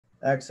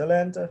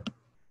Excellent.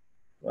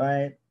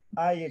 Right.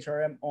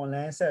 IHRM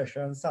online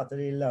session,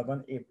 Saturday,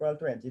 11 April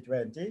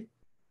 2020.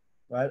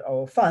 Right.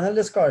 Our final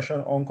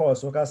discussion on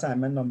coursework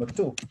assignment number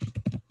 2.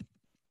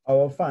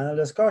 Our final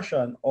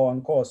discussion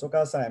on coursework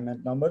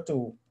assignment number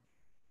 2.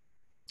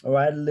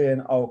 Right.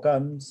 Learn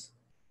outcomes.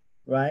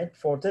 Right.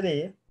 For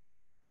today.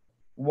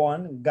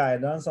 1.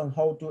 Guidance on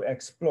how to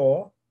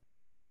explore.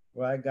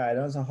 Right.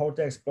 Guidance on how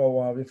to explore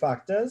one of the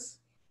factors.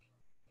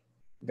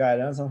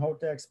 Guidance on how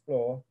to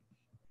explore.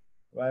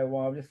 Right.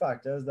 One of the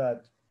factors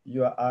that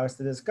you are asked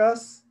to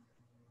discuss.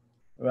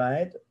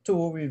 Right.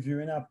 2.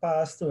 Reviewing a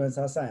past student's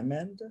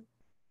assignment.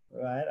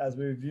 Right. As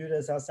we review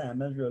this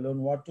assignment, we'll learn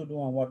what to do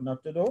and what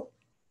not to do.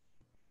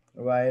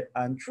 Right.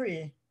 And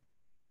 3.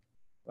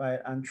 Right.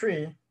 And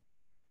 3.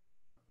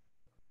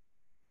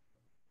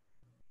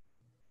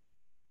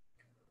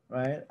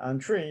 Right.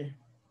 And 3.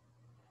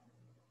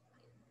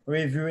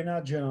 Reviewing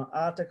a journal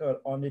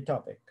article on the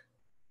topic.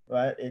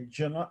 Right. A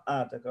journal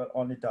article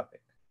on the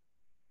topic.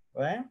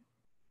 Right.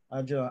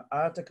 A journal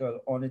article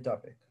on the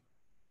topic.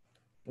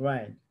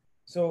 Right.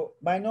 So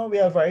by now we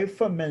are very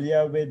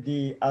familiar with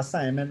the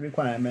assignment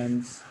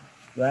requirements,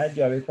 right?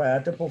 You are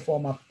required to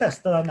perform a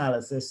pestle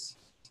analysis,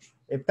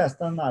 right?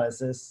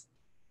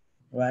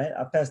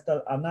 A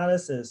pestle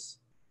analysis,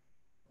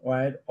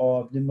 right,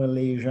 of the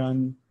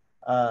Malaysian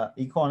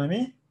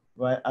economy,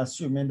 right?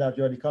 Assuming that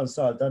you're the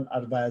consultant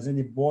advising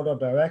the board of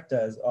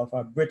directors of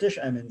a British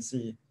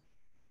MNC,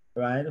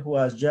 right?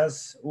 Who's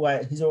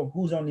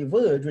on the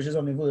verge, which is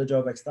on the verge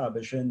of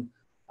establishing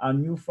a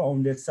new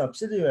founded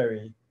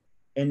subsidiary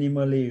in the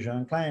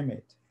Malaysian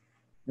climate,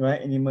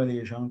 right? In the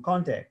Malaysian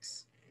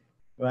context,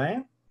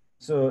 right?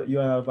 So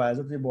you are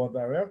advisor to the board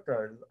of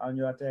directors and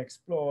you have to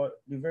explore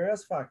the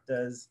various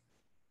factors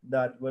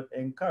that would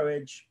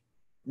encourage,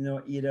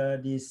 either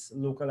this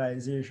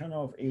localization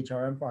of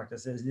HRM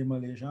practices in the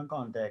Malaysian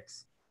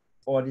context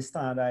or the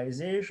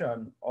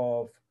standardization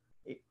of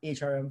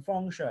HRM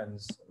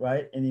functions,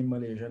 right, in the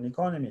Malaysian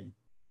economy.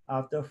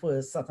 After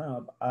first setting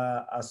up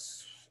a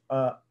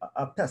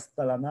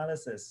pestle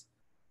analysis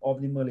of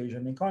the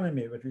Malaysian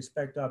economy with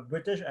respect to a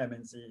British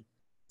MNC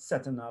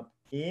setting up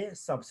a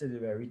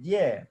subsidiary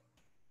there,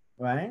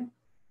 right?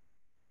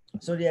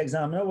 So the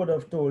examiner would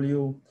have told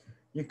you,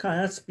 you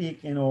cannot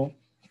speak,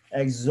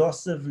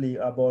 exhaustively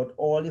about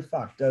all the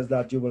factors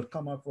that you will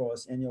come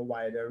across in your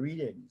wider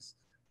readings.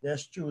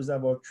 Just choose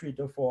about 3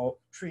 to 5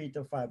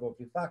 of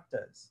the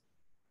factors,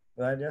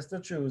 right? Just to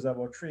choose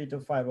about 3 to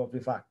 5 of the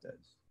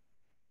factors,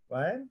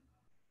 right?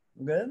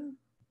 Good.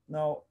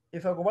 Now,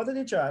 if I go back to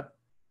the chart,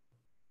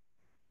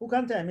 who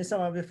can tell me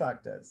some of the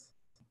factors?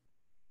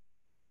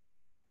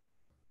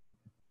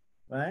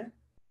 Right?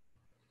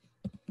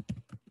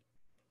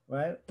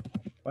 Right?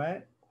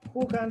 Right?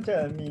 Who can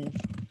tell me,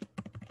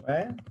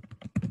 right,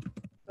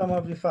 some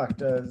of the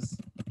factors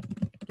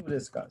to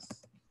discuss?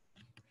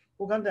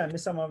 Who can tell me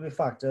some of the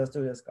factors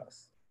to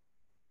discuss?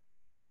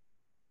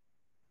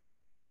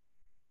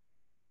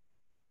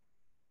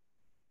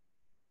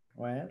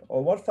 Right?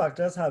 Or what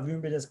factors have you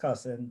been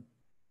discussing,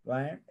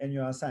 right, in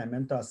your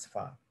assignment thus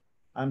far?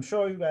 I'm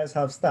sure you guys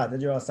have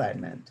started your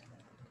assignment.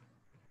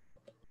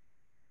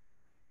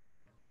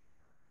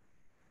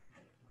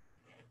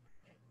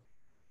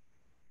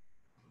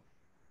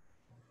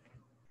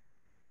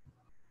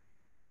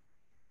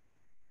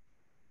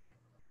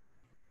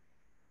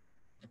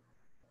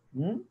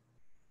 Who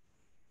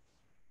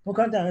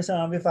can tell me some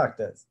of the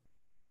factors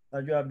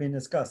that you have been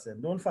discussing?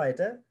 Don't fight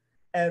it.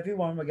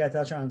 Everyone will get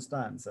a chance to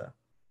answer.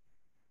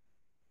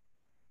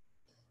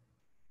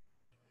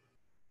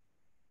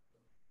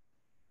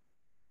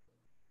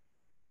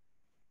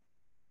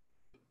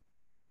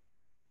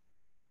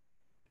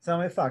 Some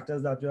of the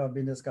factors that you have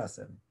been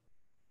discussing.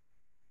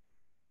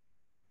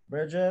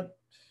 Bridget,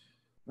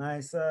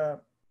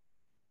 Nisa,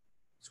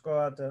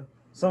 Scott,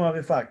 some of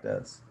the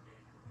factors.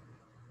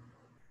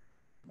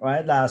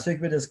 Right, last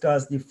week we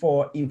discussed the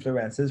 4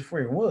 influences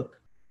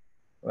framework,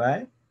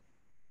 right?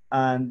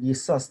 And the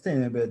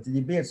sustainability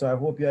debate. So I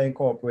hope you're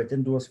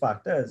incorporating those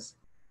factors.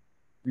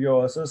 We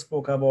also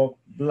spoke about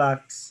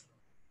Black's,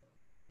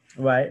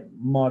 right,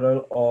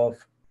 model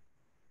of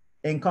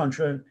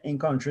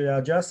in-country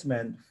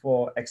adjustment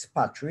for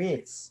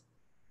expatriates.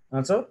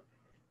 And so,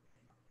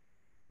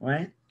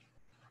 right?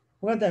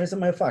 We're going to tell you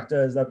some of the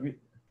factors that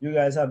you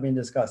guys have been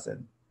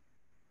discussing.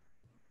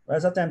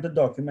 Let's attempt to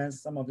document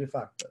some of the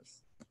factors.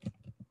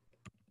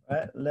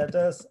 Right? Let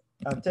us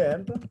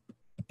attempt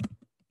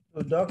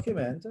to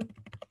document,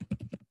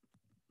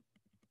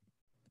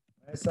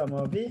 right, some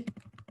of the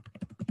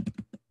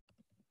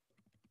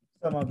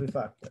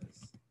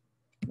factors,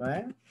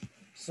 right?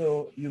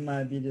 So you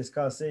might be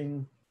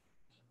discussing,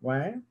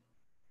 right,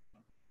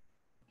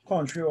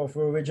 country of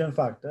origin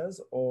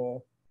factors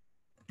or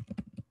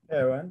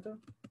parent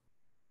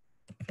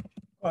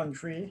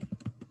country,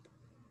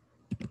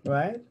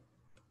 right?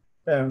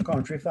 Parent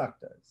country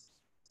factors.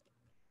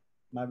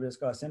 Might be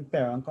discussing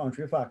parent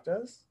country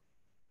factors,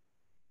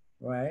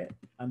 right?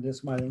 And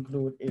this might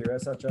include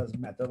areas such as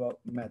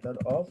method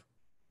of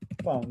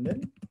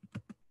founding,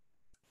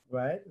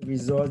 right?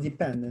 Resource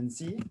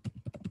dependency,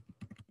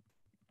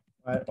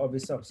 right, of the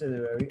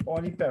subsidiary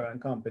or the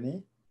parent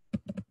company,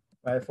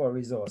 right, for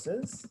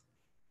resources.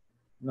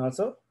 Not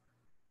so,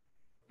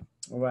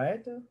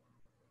 right?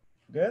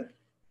 Good,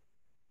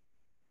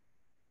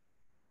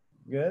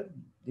 good.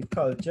 The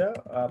culture,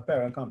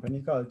 parent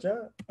company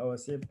culture, I would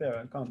say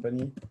parent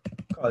company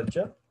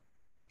culture,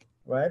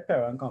 right?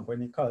 Parent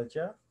company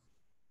culture,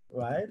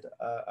 right?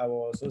 I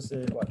will also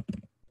say what?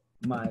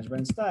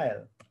 Management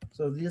style.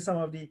 So these are some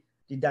of the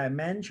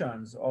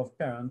dimensions of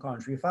parent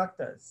country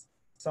factors.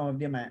 Some of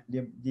the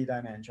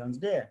dimensions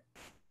there,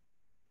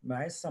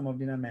 right? Some of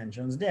the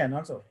dimensions there,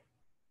 not so,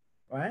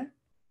 right?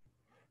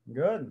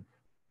 Good.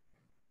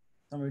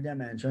 Some of the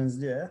dimensions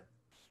there,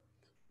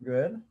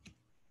 good,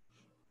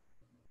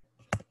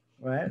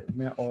 right?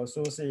 May I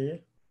also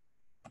say,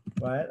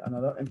 right,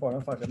 another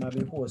important factor might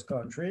be host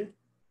country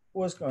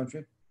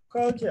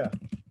culture,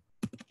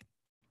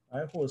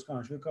 right? Host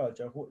country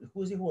culture.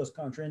 Who's the host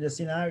country in the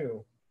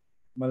scenario?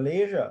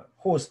 Malaysia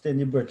hosting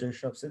the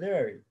British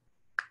subsidiary,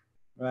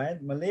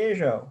 right?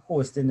 Malaysia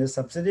hosting the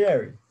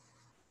subsidiary,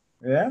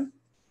 yeah?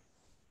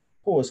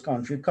 Host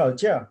country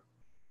culture.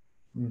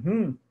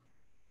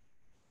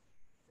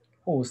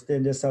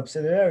 Hosting the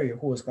subsidiary,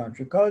 host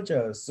country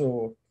culture.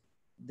 So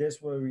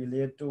this will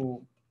relate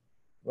to,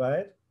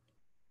 right?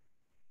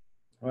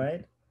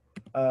 Right?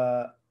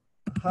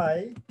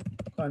 High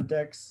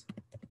context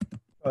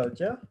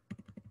culture,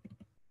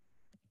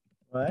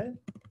 right?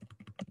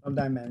 Some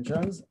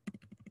dimensions,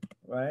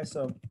 right?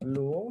 So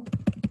low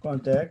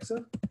context,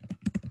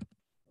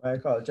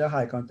 right? Culture,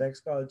 high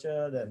context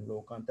culture, then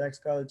low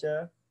context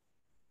culture.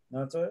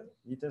 Not so,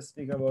 you just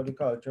speak about the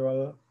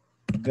cultural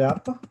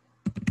gap,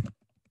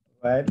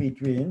 right?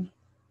 Between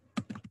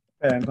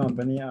parent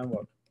company and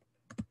what?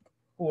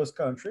 Host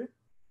country,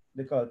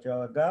 the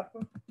cultural gap,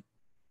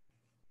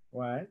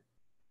 right?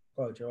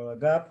 Cultural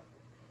gap.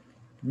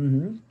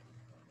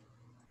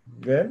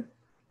 Good,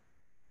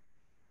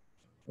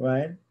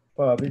 right?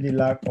 Probably the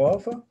lack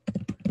of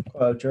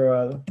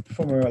cultural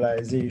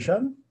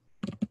familiarization,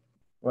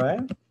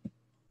 right?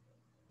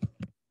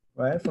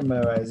 Right?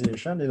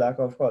 Familiarization, the lack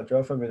of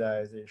cultural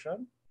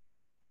familiarization,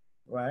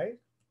 right?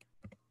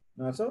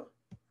 Not so?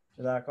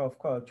 The lack of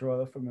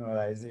cultural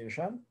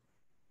familiarization.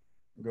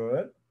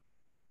 Good.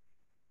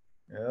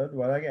 Good.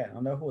 What again?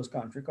 On the host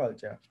country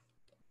culture.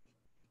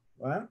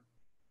 Right?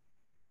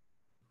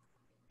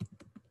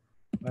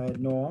 Right.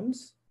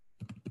 Norms,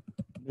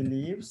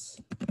 beliefs,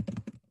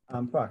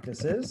 and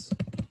practices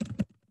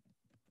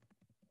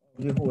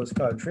of the host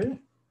country.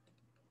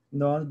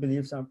 Norms,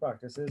 beliefs, and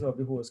practices of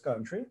the host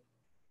country.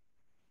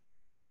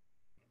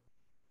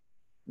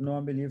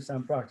 Norm, beliefs,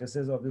 and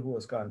practices of the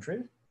host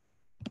country.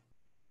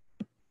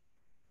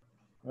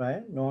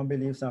 Right? Norm,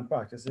 beliefs, and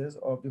practices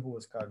of the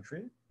host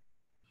country.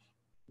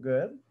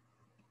 Good.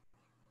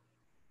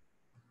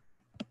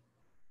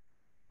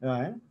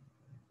 Right?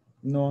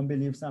 Norm,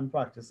 beliefs, and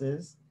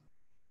practices,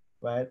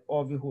 right,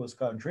 of the host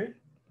country.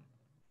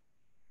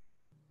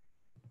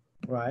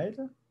 Right?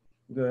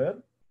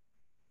 Good.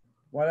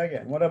 What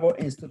again? What about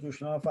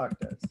institutional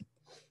factors?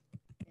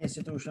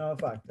 Institutional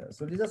factors.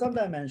 So these are some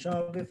dimensions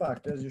of the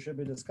factors you should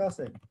be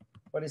discussing.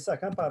 For the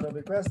second part of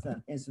the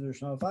question,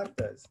 institutional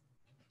factors.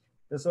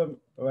 This will,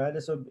 right,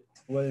 this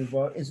will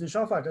involve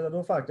institutional factors are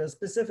those factors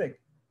specific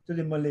to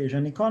the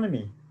Malaysian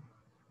economy.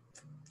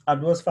 Are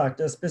those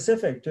factors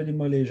specific to the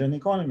Malaysian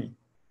economy?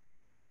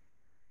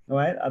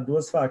 Right? Are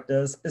those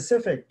factors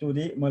specific to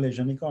the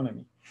Malaysian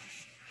economy?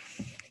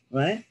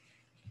 Right?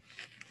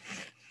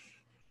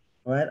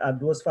 Right? Are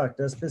those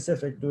factors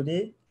specific to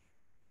the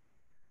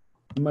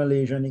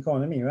Malaysian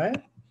economy,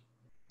 right?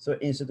 So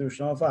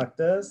institutional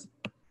factors,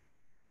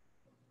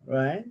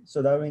 right?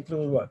 So that will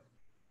include what?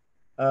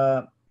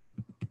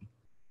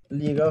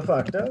 Legal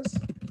factors,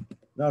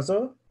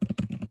 also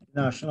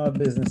national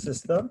business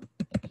system,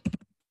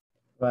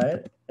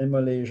 right? In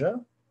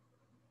Malaysia,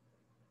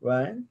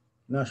 right?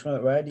 National,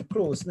 right? The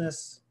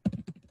closeness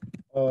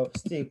of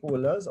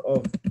stakeholders,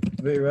 of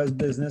various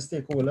business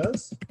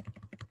stakeholders in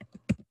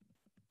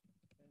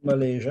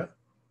Malaysia,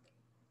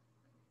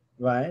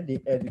 right? The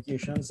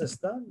education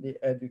system,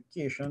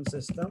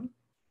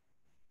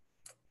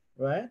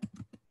 right?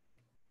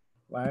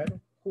 Right?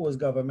 Host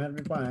government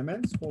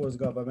requirements,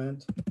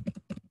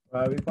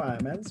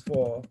 requirements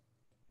for,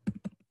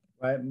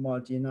 right,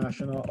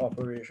 multinational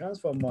operations,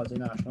 for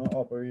multinational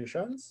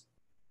operations,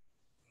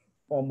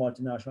 right? For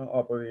multinational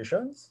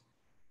operations,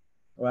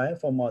 right?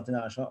 For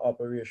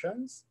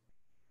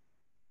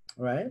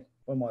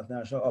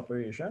multinational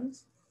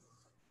operations,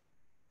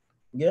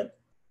 good,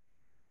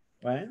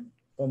 right?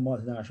 For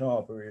multinational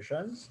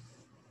operations,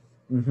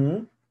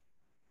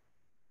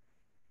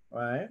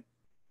 right?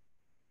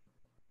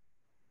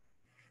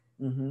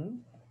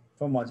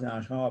 For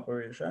multinational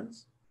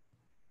operations,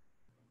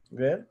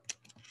 good,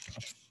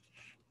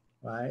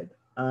 right?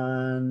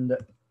 And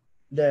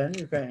then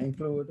you can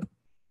include,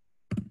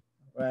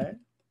 right?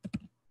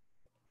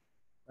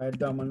 Right,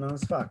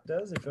 dominance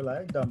factors, if you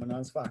like,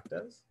 dominance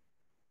factors,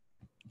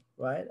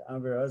 right?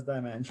 And various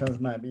dimensions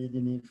might be the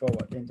need for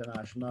what?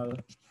 International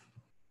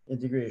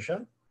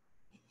integration,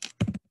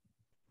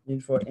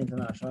 need for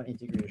international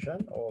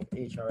integration of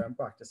HRM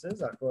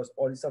practices across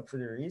all the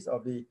subsidiaries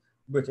of the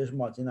British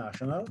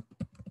multinational,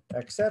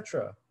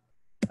 etc.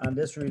 And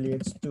this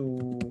relates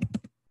to,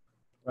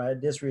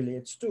 right? This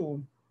relates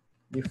to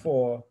the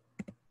four,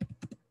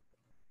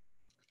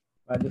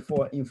 the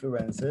four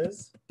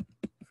influences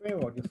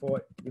framework, the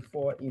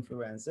four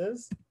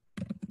influences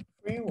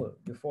framework,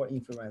 the four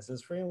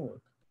influences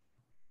framework.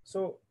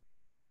 So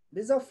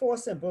these are four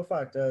simple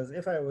factors.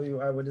 If I were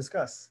you, I would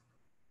discuss,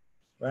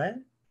 right?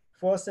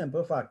 Four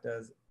simple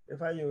factors.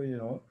 If I were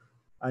you,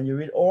 and you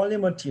read all the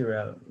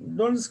material,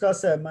 don't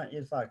discuss 7 or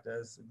 8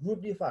 factors,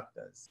 group the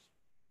factors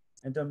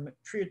into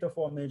 3 to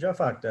 4 major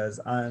factors,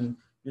 and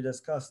you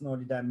discuss now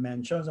the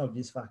dimensions of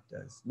these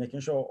factors, making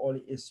sure all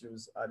the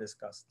issues are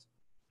discussed,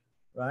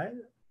 right?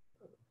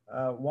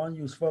 One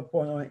useful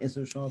point on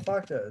institutional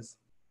factors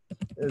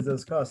is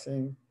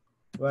discussing,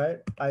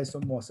 right,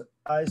 isomorphic,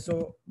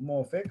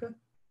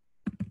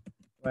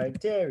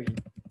 right, theory,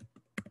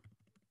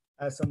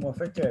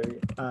 isomorphic theory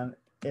and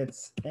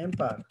its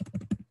impact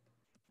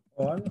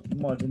on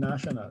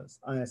multinationals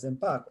and its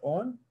impact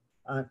on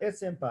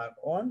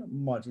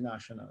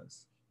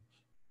multinationals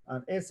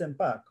and its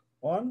impact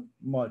on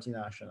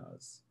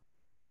multinationals,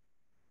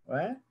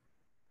 right?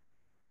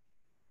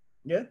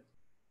 Yeah,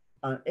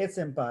 and its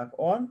impact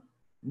on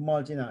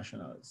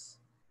multinationals,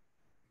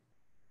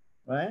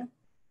 right?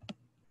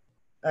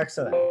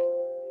 Excellent.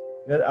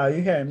 Good. Are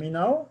you hearing me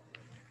now,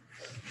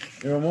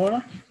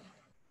 Ramona?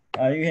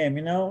 Are you hearing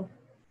me now?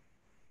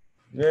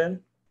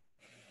 Good.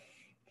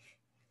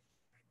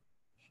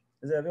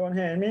 Is everyone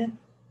hearing me?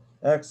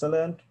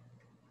 Excellent.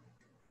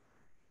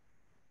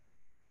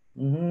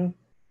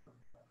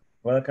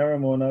 Welcome,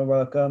 Ramona.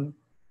 Welcome.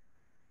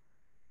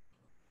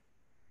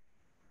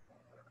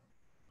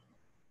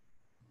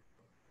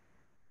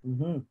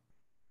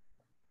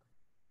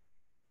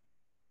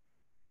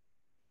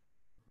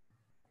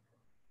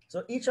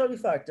 So each of the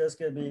factors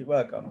could be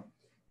welcome.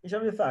 Each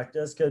of the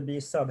factors could be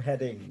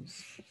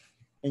subheadings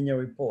in your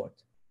report.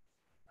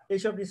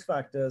 Each of these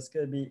factors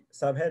could be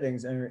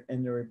subheadings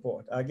in your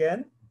report.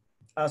 Again,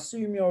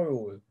 assume your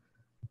role.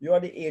 You are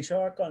the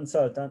HR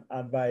consultant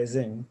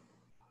advising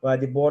by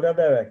the board of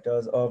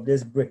directors of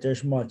this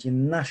British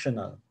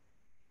multinational,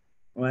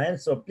 right?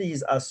 So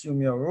please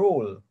assume your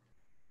role,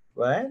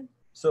 right?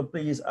 So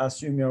please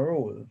assume your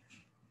role,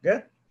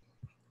 okay?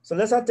 So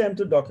let's attempt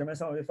to document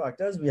some of the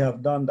factors. We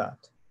have done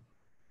that.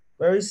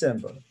 Very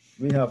simple.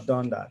 We have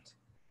done that.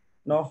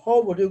 Now,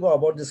 how would you go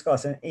about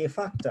discussing a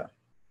factor?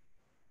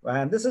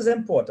 Right? And this is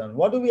important.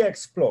 What do we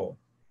explore?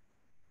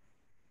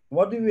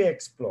 What do we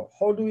explore?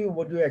 How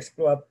would you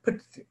explore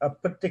a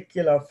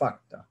particular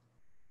factor?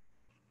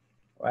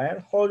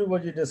 Right? How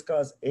would you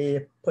discuss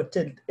a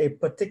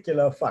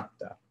particular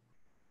factor?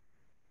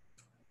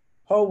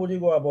 How would you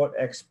go about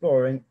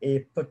exploring a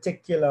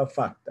particular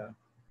factor?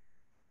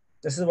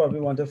 This is what we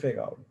want to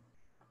figure out.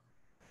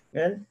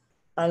 Okay?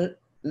 And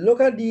look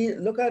at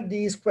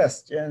these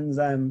questions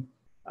I'm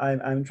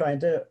trying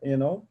to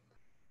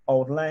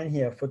outline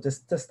here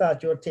to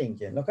start your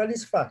thinking. Look at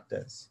these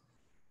factors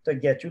to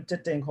get you to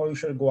think how you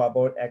should go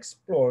about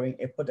exploring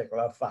a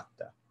particular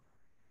factor.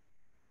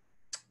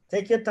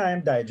 Take your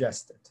time,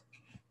 digest it.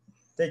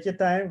 Take your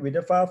time, read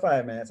it for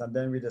 5 minutes, and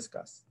then we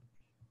discuss.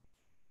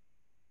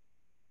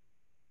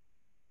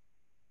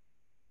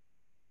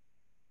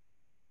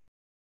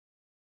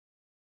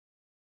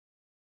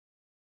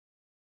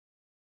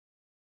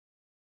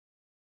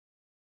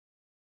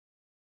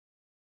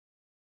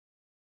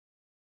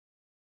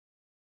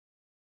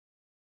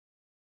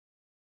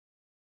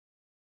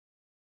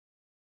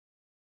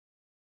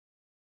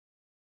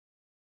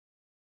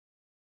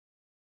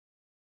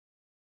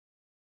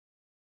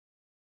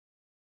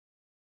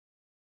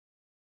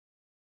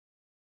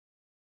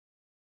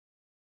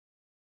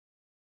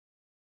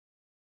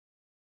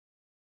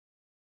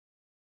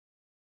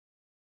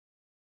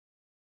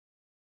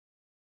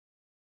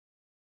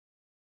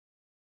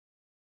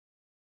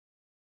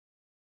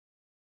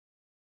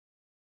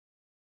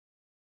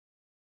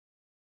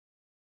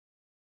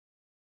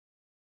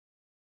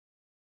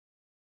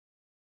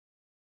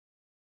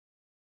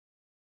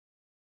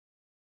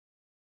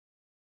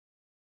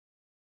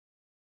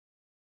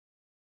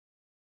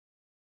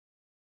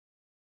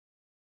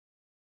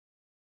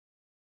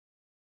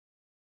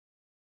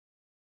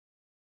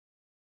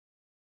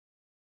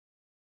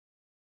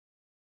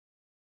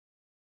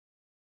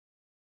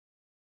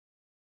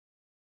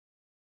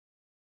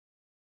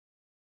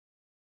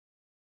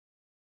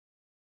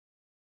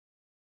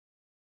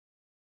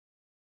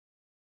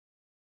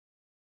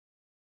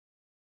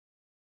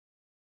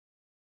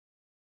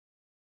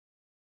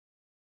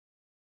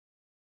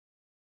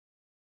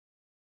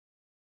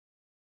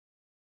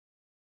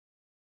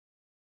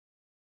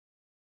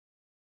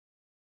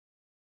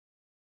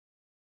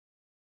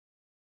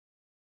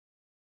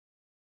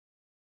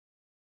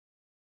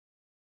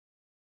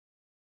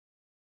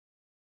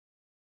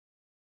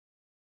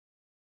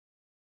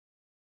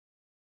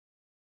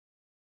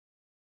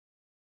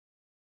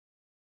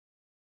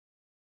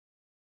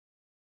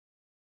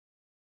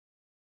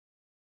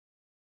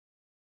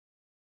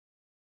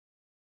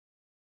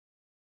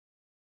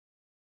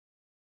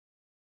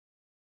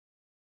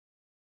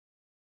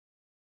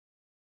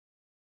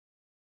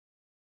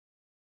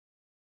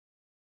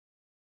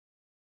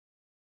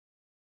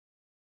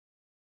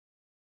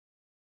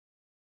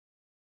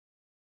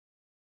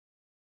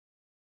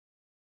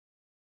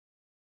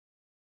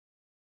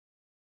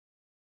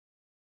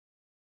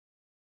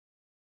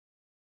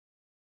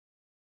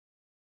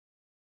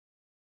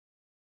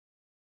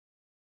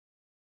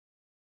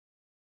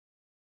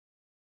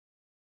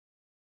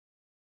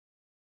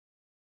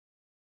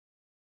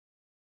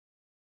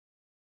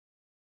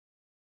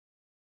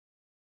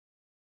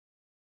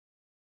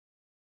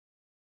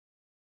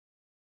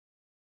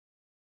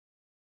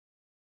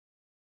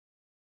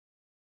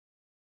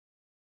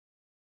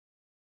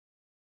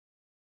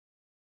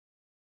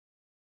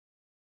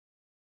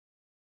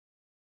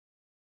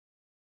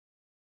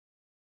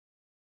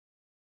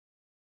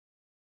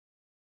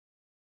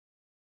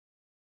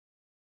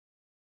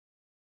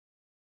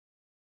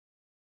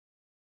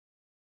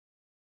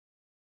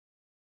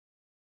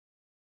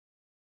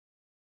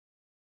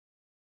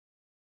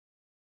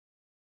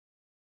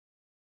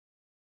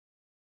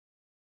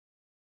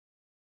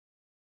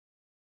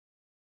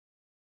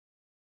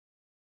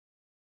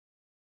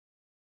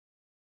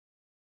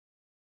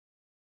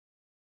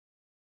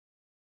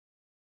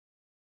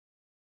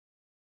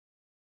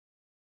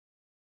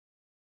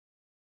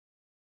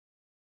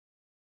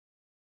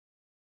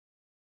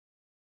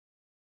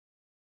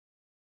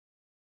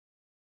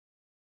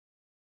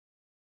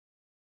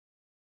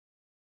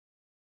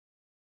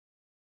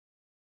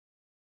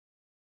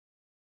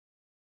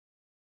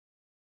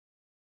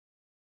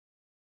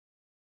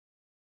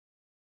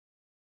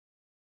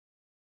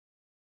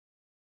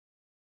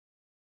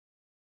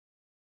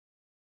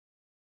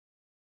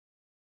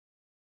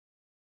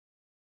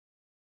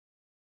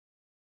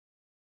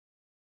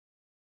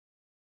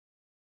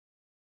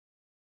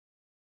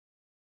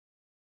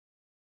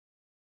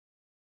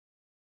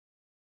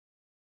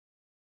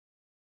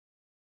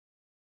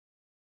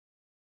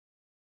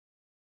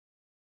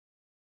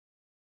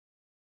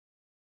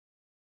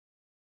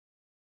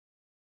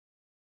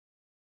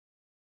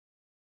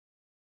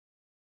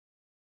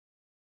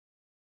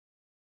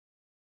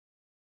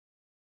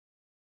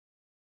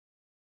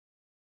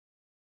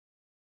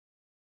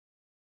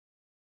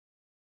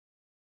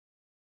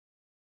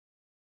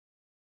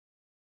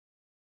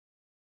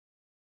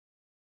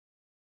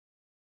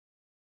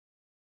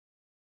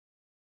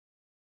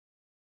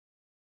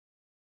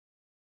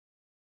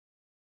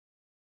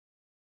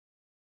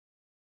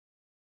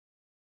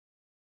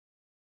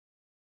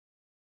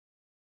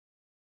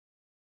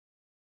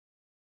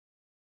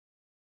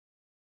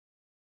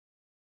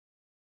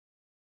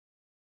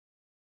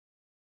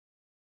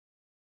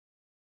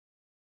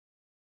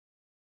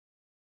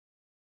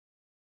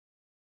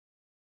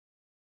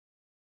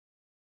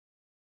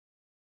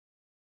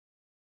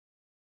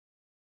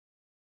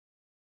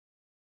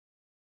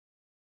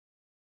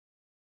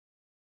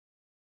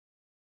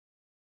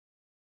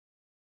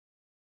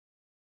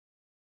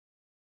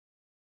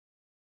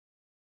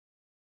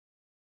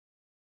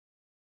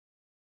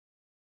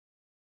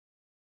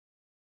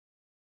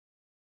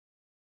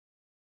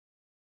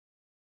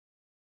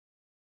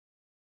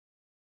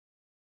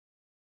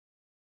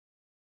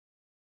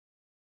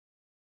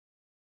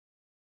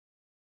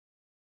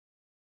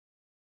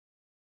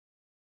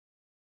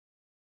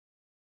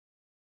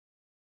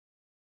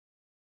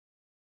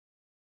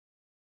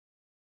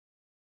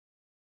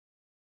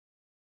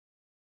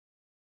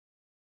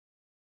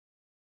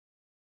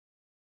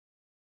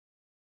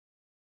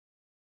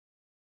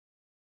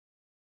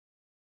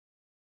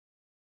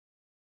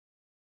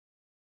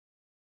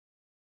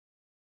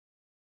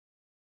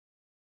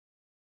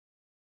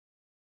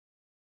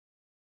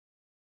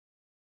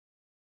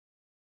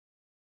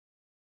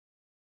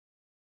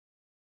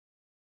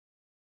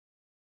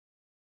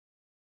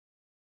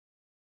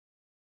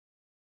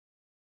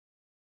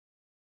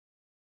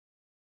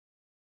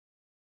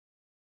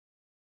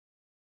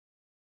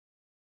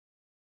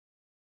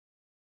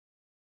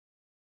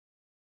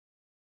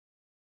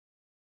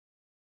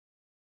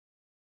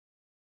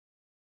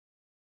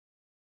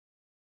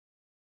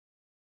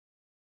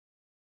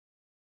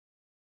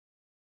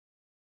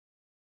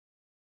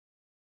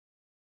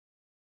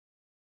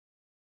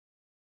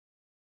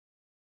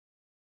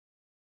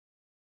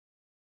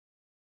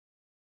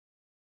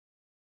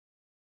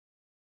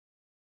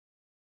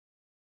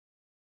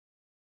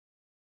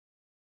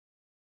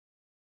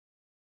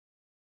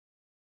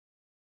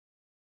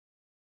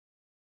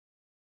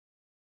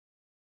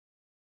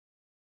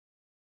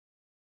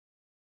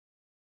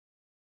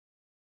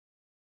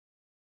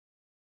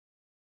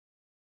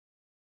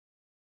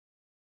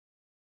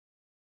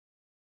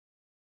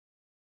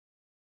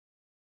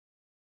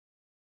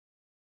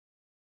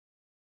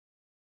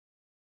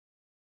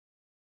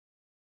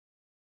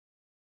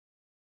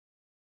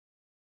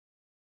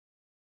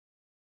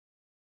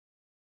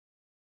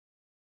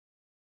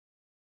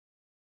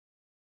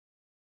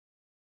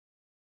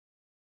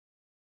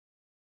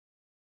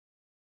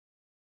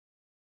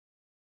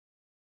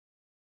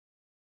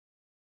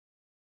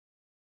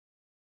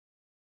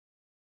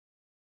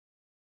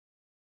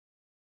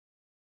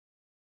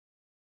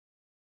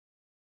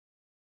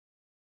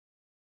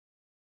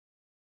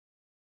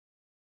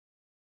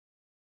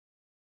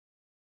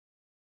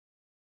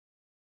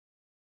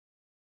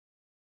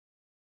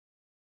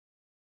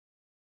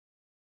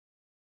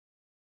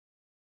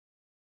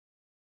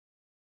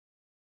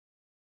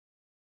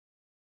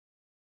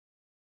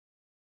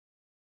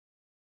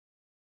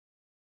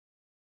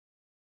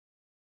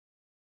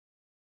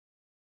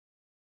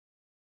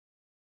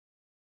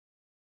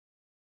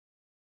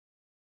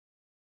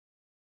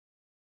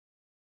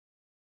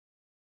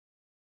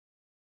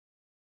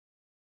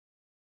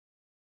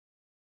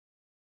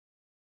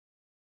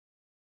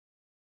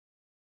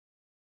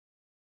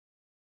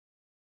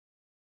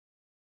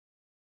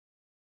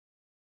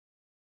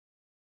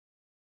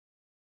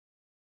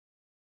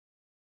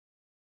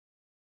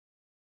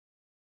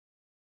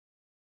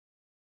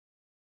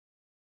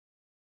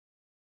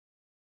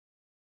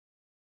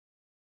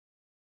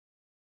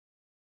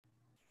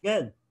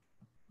 Good.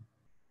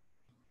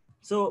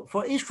 So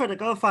for each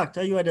critical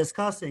factor you are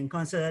discussing,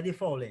 consider the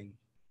following.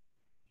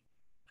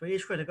 For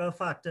each critical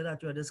factor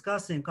that you are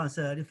discussing,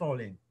 consider the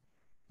following.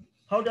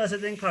 How does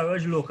it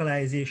encourage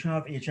localization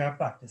of HR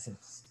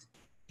practices?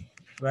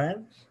 Right?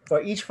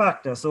 For each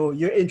factor. So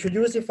you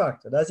introduce the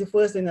factor. That's the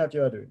first thing that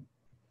you are doing.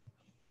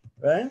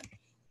 Right?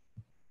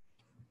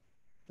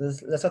 Let's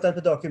start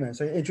the document.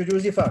 So you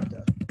introduce the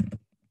factor.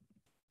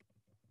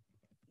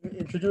 You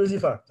introduce the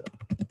factor.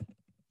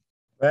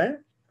 Right?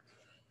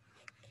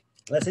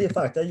 Let's say the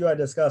factor you are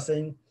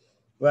discussing,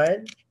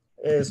 right,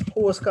 is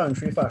host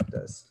country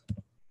factors.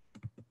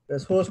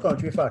 There's host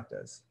country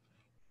factors.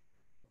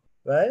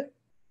 Right?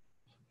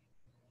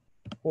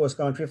 Host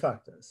country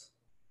factors.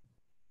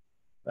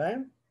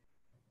 Right?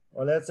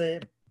 Or let's say,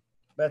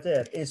 better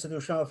yet,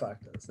 institutional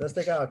factors. Let's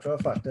take an actual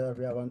factor that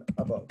we have on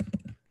above.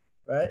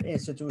 Right?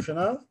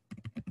 Institutional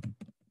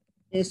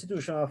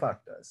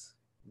factors.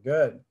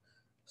 Good.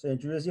 So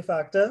introduce the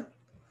factor,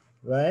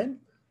 right?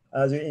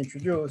 As you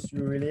introduce,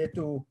 you relate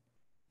to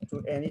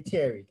any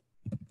theory,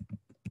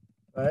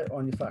 right,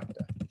 on the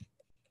factor.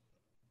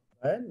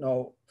 Right?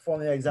 Now, from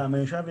the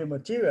examination of the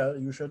material,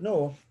 you should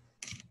know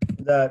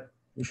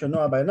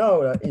by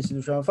now that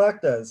institutional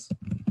factors,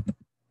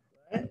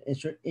 right?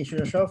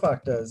 Institutional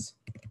factors,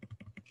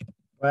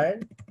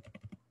 right,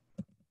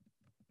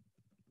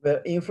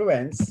 will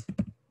influence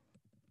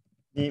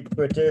the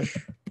British,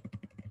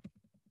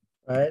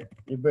 right,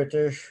 the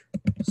British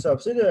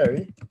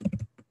subsidiary,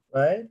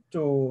 right,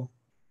 to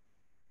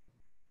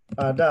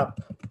adapt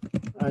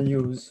and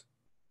use,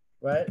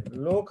 right,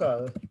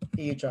 local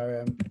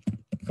IHRM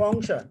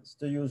functions,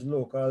 to use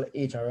local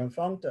IHRM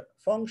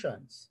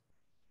functions,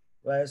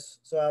 right?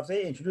 So after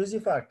you introduce the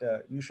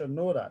factor, you should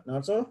know that,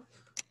 not so?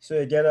 So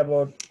you get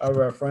about a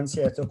reference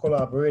here to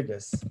collaborate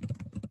this.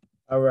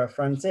 A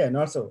reference here,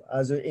 not so?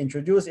 As you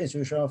introduce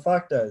institutional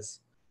factors,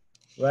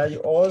 right, you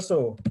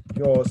also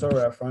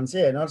reference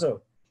here, not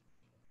so?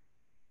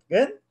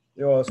 Good?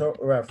 You also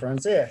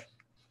reference here.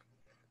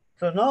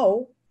 So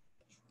now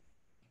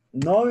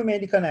we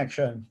made the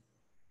connection,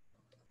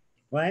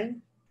 right?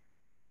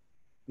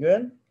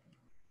 Good?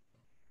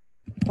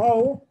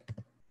 How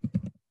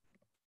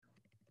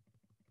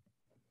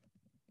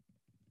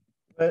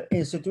will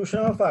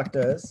institutional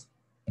factors,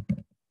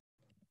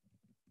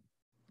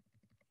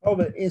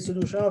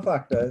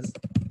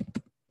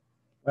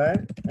 right,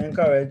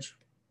 encourage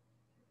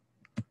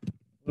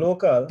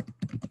local,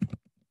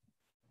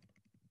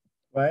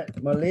 right,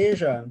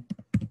 Malaysian,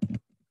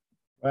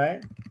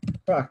 right,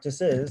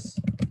 practices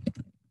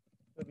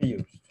to be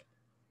used,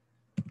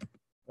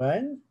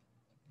 right?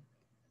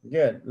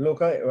 Good,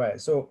 local, right?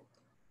 So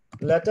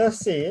let us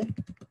say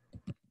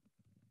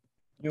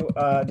you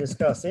are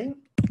discussing,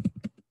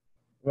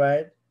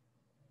 right,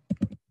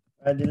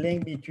 the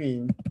link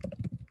between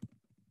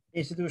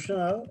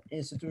institutional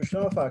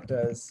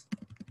factors,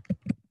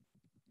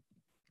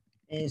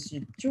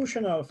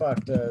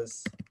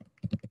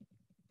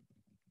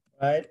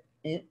 right?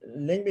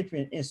 Link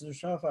between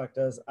institutional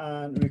factors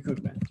and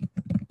recruitment,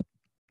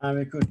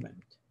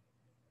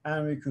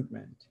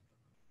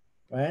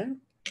 right?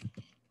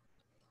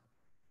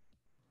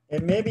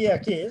 It may be a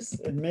case,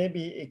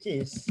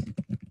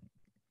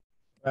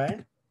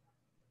 right?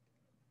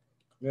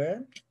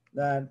 Good,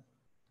 that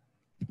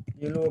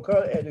the local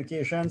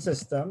education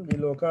system,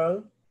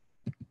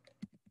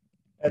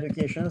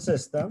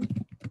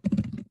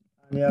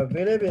 and the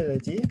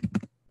availability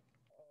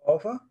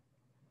of,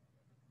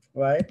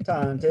 right,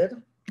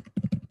 talented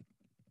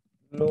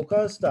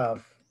local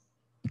staff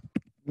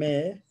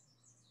may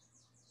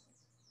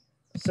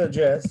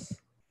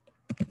suggest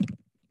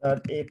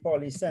that a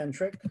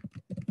polycentric,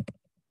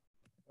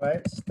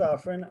 right,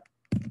 staffing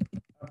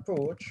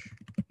approach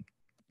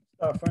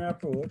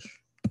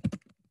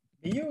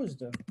be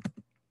used,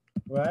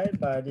 right,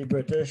 by the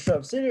British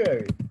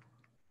subsidiary.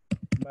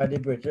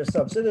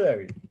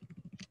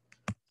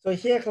 So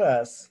here,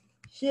 class,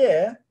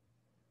 here,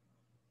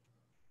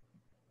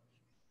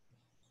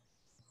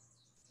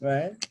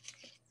 right,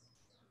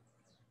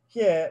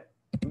 here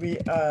we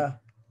are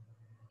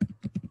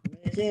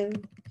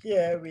making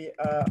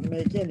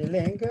the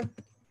link,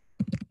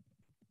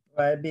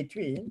 right,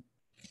 between,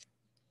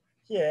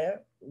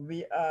 here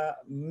we are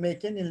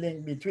making the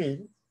link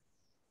between,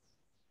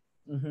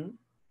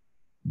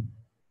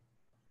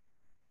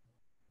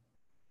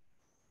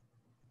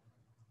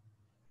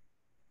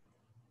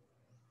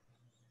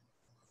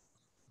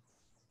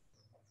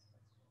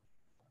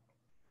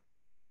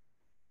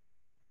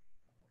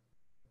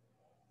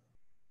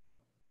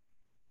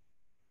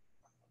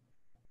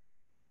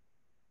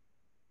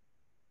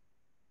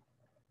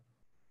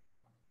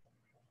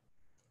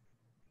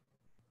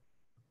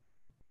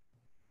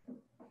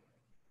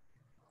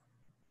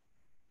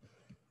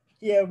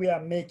 here we are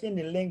making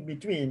the link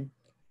between,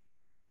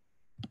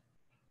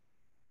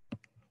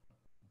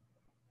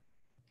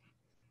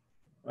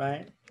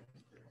 right,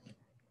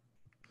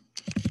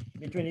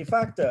 between the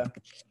factor.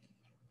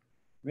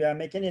 We are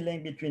making a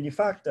link between the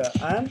factor,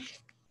 and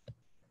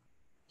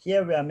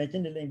here we are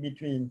making the link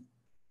between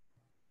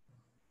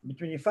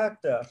between the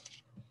factor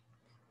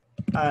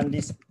and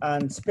this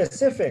and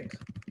specific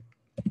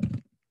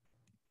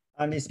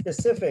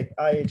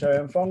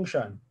IHRM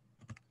function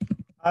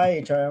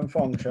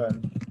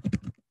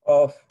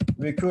of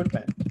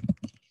recruitment,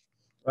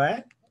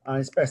 right?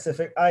 And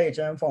specific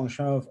IHRM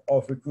function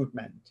of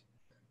recruitment,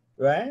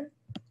 right?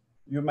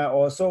 You might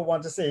also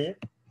want to say,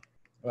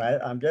 right?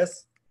 I'm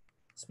just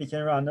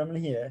speaking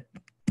randomly here.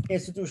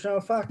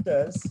 Institutional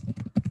factors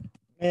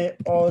may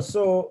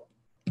also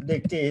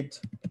dictate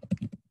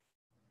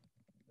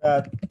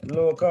that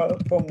local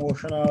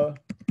promotional,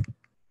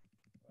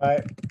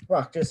 right,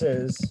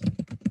 practices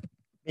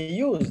be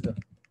used.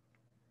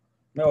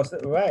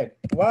 Right?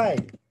 Why?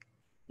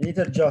 You need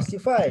to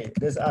justify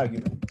this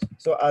argument.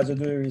 So as you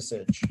do your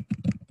research,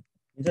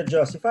 you need to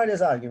justify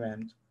this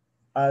argument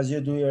as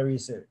you do your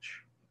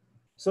research.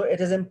 So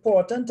it is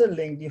important to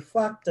link the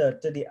factor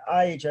to the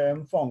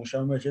IHRM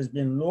function, which has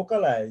been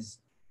localized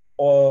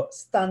or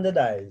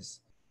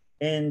standardized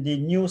in the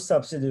new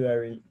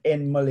subsidiary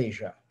in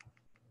Malaysia.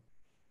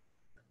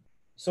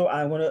 So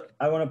I'm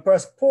gonna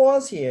press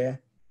pause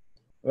here,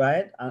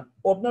 right, and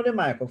open up the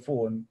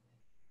microphone,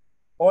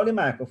 all the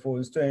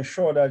microphones, to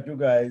ensure that you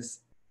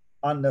guys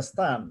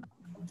understand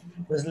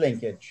this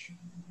linkage.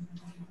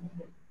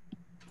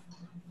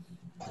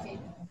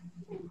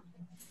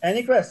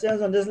 Any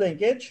questions on this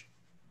linkage?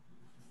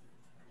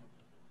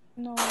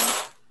 No.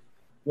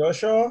 You're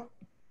sure?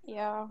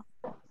 Yeah.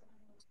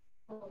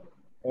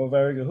 Oh,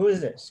 very good. Who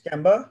is this?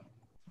 Kemba?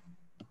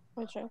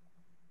 Bridget.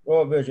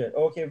 Oh, Bridget.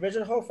 Okay,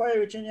 Bridget, how far are you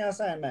reaching your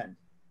assignment?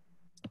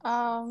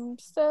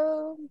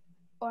 Still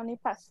only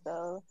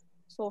pastel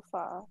so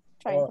far.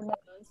 Trying to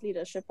balance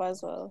leadership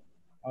as well.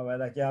 All right,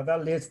 like you have a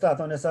late start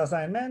on this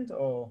assignment,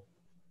 or?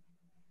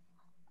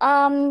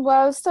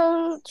 Well,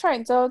 still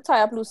trying to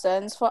tie up loose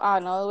ends for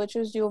Arnold, which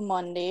is due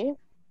Monday,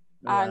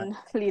 and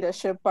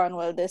leadership and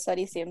well this at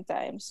the same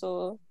time.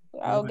 So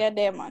I'll get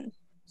there, man.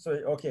 So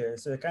okay,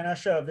 so you kind of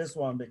share this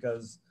one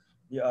because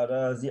the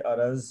others,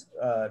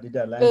 the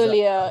deadlines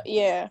earlier,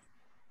 yeah.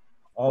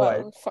 All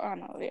right. For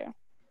Arnold, yeah.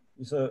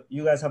 So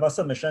you guys have a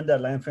submission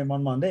deadline frame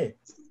on Monday?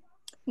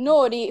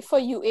 No, for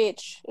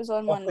UH is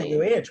on Monday.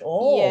 For UH,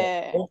 oh,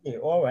 yeah. Okay,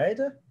 all right.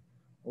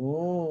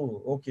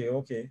 Oh,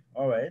 okay,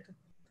 all right.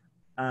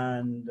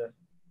 And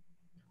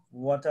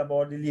what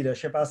about the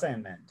leadership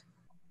assignment?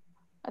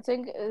 I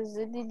think is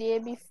it the day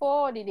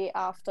before or the day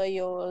after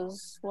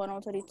yours, 1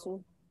 out of the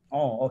 2.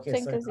 Oh, okay. I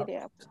think it's the day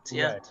after.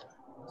 Right.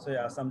 So you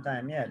have some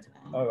time yet.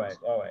 All right.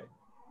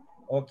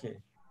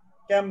 Okay.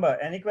 Kemba,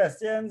 any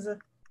questions?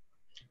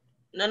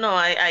 No,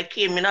 I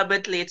came in a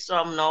bit late, so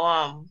I'm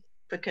now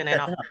picking it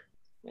up.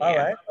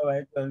 Yeah. All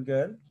right,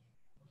 good.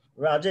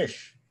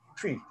 Rajesh,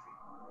 3.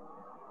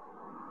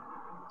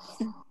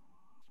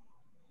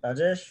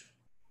 Rajesh?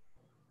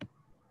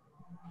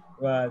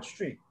 Raj,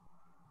 3.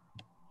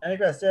 Any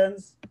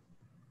questions?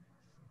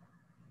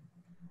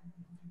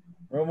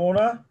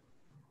 Ramona?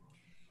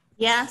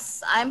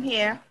 Yes, I'm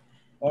here.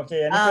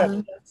 Okay, any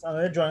questions? I'm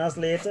going to join us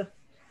later.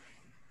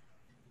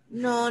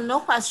 No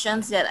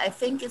questions yet. I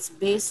think it's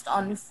based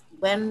on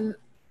when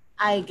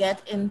I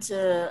get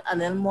into a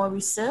little more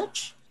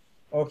research.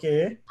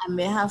 Okay. I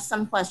may have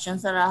some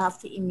questions that I'll have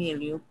to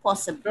email you,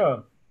 possibly.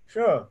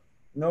 Sure.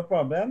 No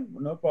problem.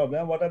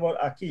 What about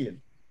Akil?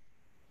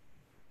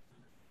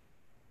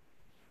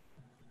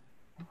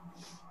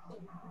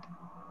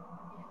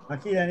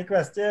 Akil, any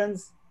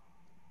questions?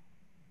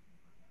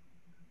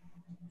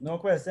 No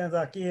questions,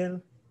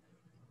 Akil?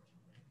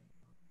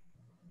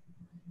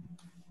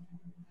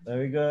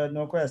 Very good.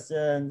 No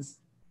questions.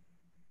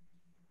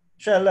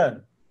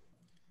 Sheldon?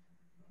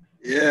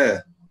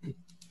 Yeah.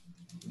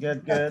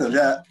 Good.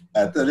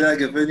 I tell you,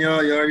 giving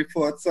your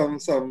report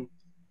some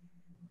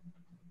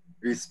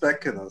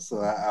respect, you know, so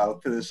I'll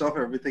finish off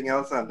everything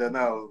else and then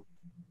I'll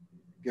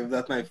give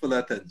that my full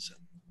attention.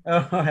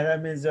 Oh,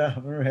 that means you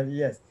haven't read,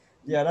 yes.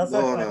 Yeah, that's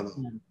no.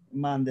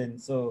 Demanding.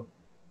 So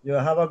you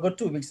have a good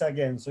 2 weeks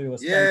again. So you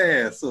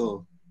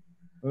so.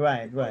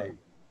 Right.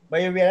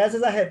 But you realize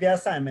it's a heavy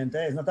assignment,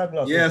 eh? It's not a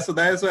glossy. Yeah, so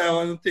that's why I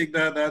want to take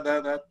that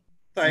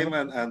time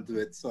and do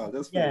it. So I'll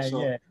just finish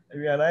Yeah. I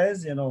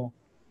realize, you know.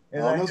 I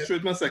almost threw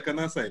my second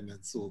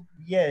assignment, so.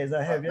 Yeah, it's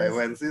a heavy by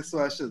Wednesday, so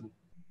I should.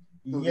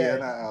 Yeah.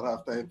 And I'll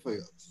have time for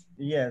yours.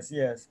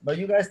 Yes. But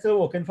you guys still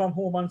working from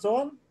home and so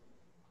on?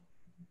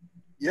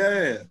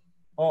 Yeah.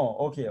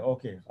 Oh, okay.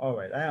 All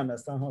right. I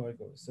understand how it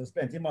goes. So it's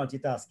plenty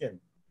multitasking.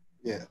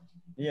 Yeah.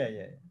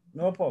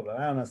 No problem.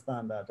 I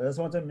understand that. I just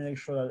want to make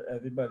sure that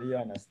everybody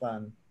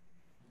understand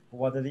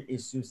what are the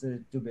issues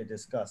to be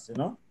discussed, you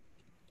know?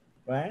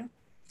 Right?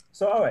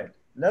 So, all right.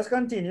 Let's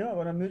continue. I'm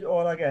going to mute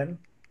all again.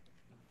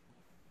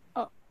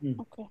 Oh,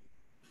 okay.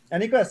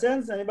 Any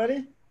questions?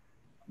 Anybody?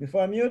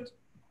 Before I mute?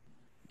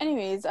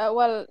 Anyways,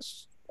 well,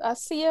 I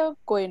see you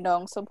going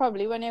down, so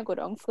probably when you go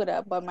down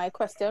further, but my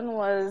question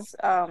was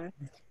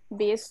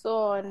based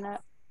on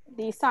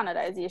the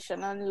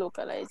standardization and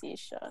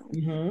localization.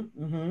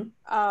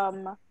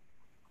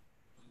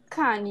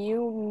 Can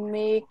you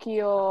make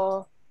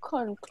your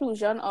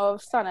conclusion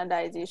of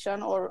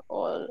standardization or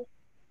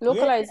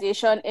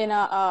localization in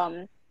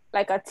a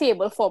like a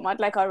table format,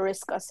 like a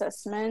risk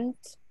assessment?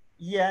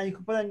 Yeah, you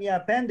can put it in your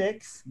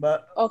appendix,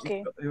 but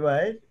Okay.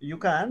 right, you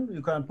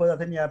can put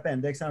that in your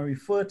appendix and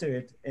refer to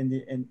it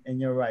in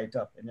your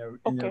write-up, in your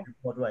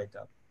report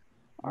write-up.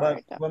 But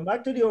Right. going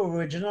back to the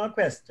original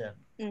question,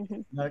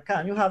 now,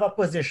 can you have a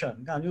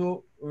position? Can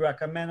you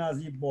recommend as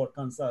the board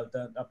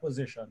consultant a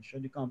position?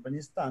 Should the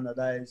company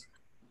standardize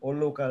or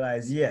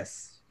localize?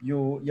 Yes.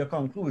 Your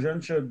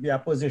conclusion should be a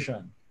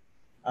position.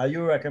 Are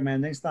you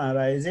recommending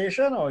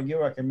standardization or are you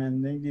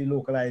recommending the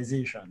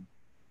localization?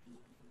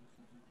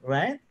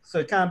 Right? So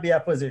it can't be a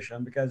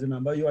position because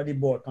remember you are the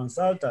board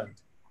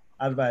consultant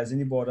advising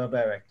the board of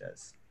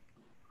directors.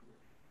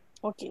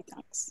 Okay,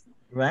 thanks.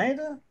 Right?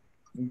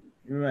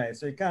 Right.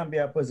 So it can't be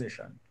a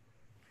position.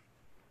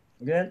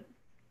 Good?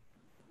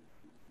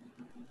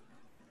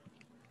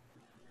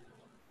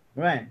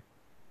 Right.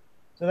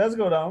 So let's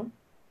go down.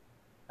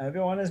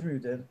 Everyone is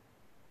muted.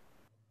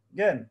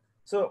 Again,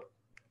 so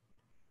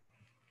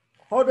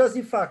how does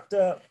the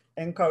factor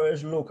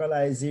encourage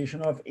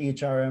localization of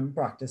HRM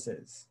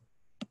practices?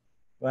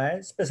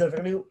 Right?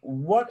 Specifically,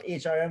 what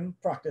HRM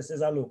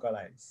practices are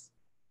localized?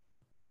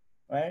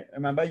 Right?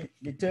 Remember,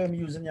 the term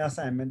used in your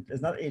assignment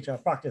is not HR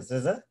practices,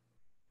 is it?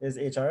 It's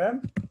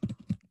HRM.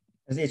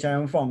 It's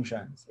HRM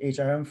functions.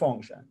 HRM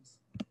functions.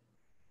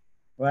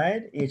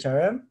 Right?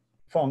 HRM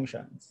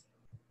functions.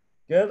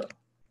 Good.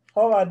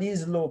 How are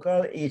these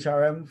local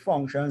HRM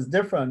functions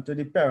different to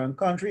the parent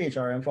country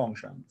HRM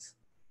functions?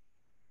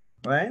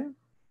 Right?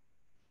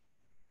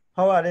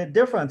 How are they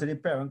different to the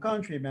parent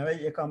country? Remember,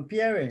 you're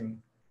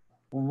comparing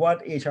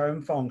what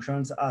HRM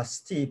functions are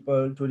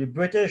staple to the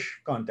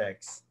British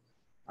context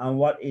and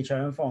what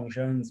HRM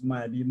functions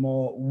might be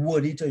more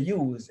worthy to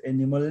use in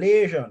the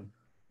Malaysian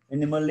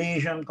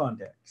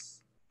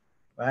context,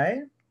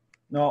 right?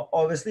 Now,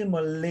 obviously,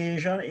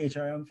 Malaysian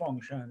HRM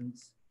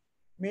functions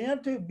may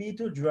not be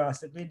too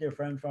drastically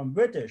different from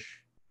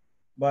British,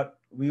 but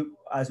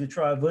as we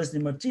traverse the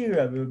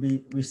material,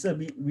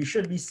 we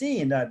should be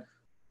seeing that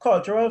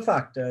cultural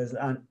factors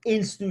and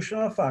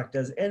institutional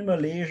factors in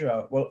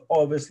Malaysia will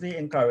obviously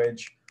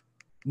encourage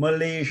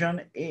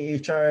Malaysian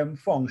HRM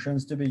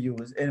functions to be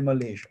used in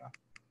Malaysia.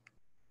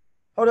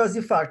 How does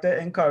the factor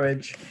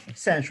encourage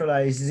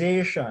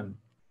centralization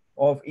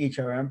of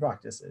HRM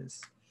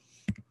practices?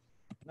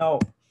 Now,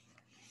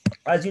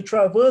 as you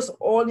traverse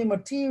all the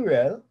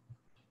material,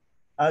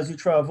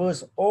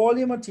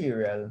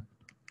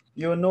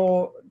 you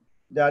know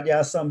that there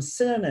are some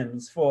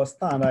synonyms for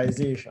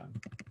standardization.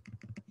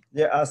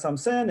 There are some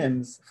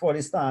synonyms for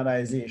the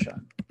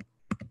standardization.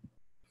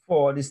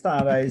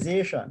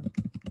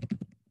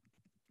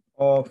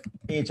 Of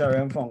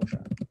HRM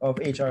functions.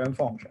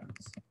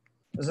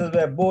 This is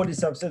where both the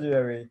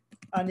subsidiary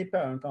and the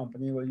parent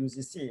company will use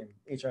the same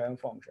HRM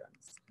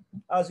functions.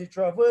 As you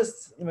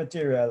traverse the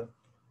material,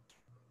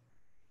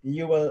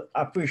 you will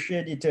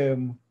appreciate the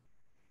term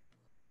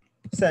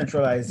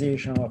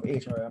centralization of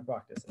HRM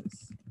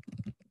practices,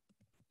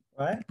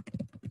 right?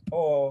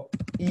 Or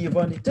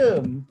even the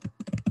term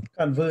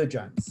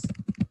convergence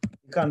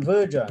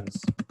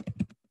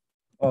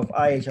of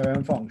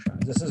IHRM functions.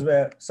 This is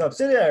where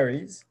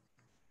subsidiaries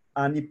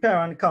and the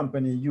parent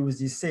company use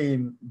the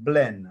same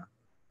blend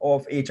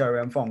of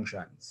HRM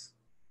functions.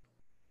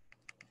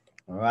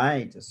 All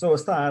right, so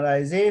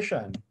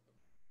standardization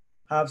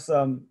have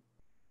some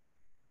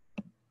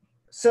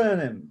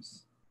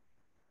synonyms: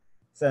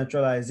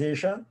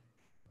 centralization,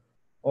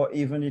 or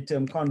even the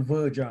term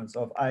convergence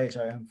of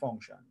IHRM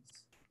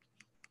functions.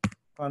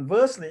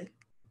 Conversely,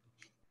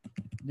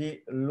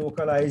 the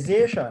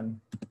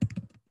localization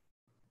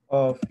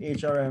of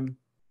HRM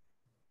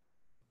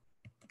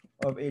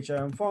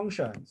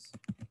functions,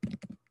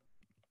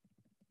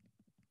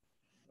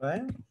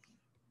 right?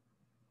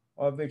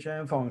 Of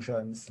HRM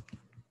functions,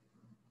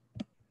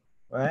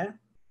 right?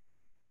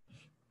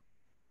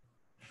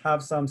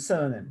 Have some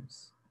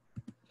synonyms.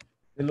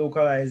 The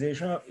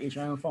localization of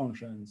HRM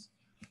functions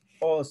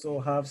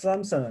also have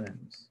some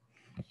synonyms,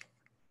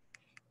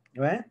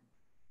 right?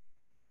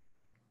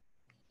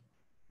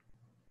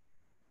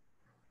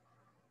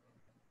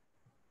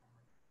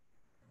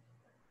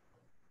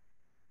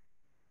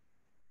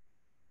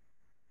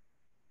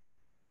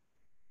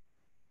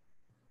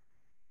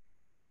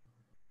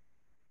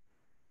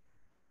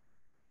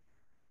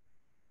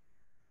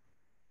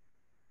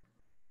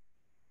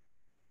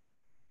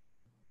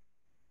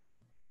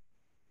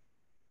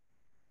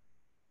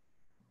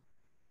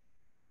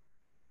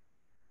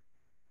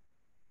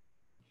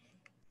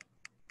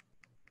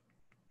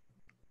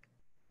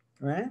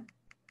 Right?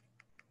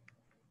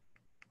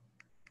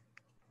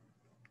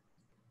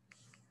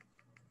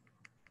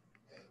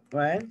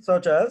 Right?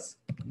 Such as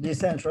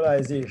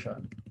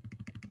decentralization.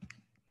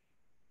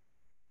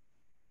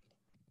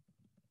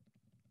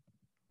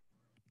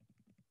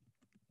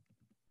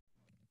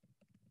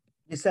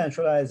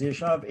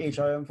 Decentralization of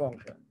HRM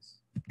functions,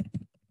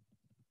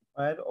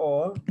 right?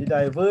 Or the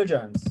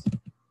divergence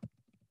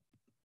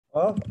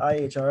of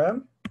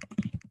IHRM,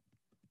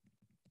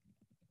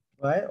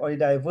 right? Or the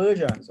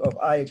divergence of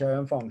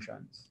IHRM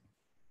functions.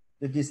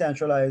 the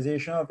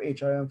decentralization of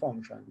HRM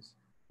functions,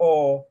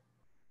 or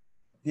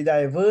the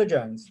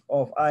divergence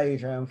of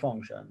IHRM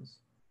functions,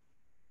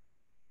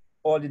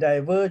 or the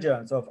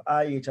divergence of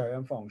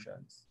IHRM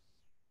functions,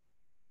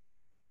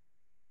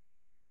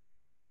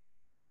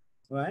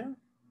 right?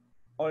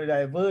 Or the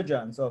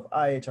divergence of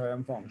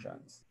IHRM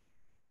functions,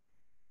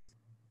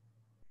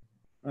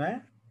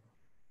 right?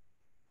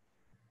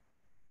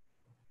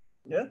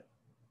 Yeah.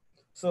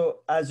 So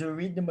as you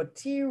read the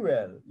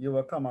material, you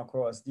will come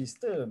across these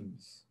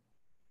terms.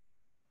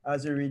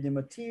 As you read the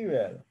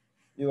material,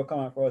 you will come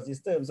across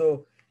these terms.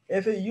 So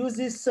if you use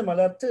these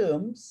similar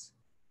terms,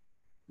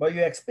 but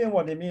you explain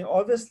what they mean,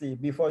 obviously,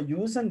 before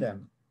using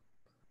them,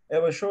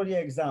 it will show the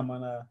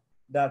examiner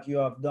that you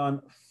have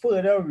done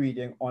further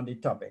reading on the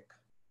topic,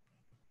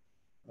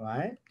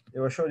 right? It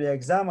will show the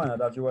examiner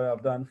that you will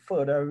have done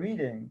further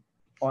reading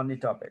on the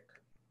topic.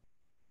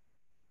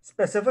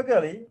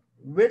 Specifically,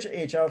 which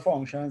HR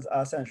functions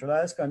are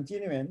centralized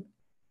continuing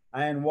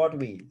and in what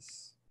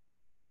ways?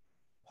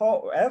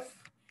 How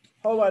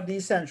are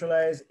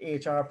decentralized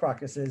HR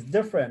practices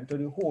different to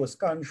the host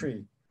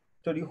country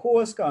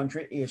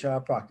HR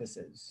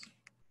practices?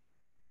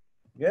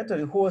 Yeah, to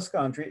the host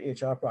country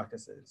HR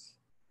practices,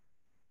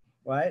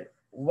 right?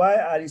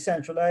 Why are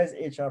decentralized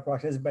HR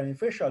practices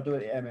beneficial to the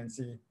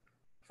MNC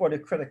for the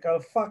critical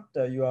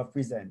factor you have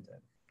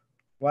presented?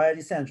 Why are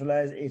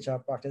decentralized HR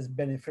practice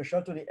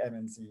beneficial to the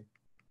MNC,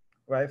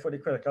 right? For the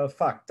critical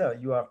factor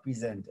you have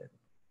presented.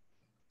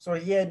 So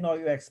here now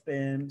you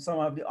explain some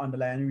of the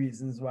underlying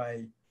reasons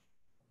why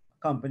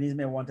companies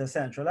may want to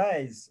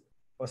centralize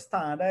or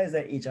standardize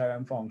their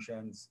HRM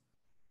functions,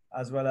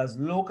 as well as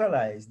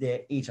localize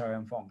their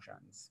HRM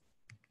functions.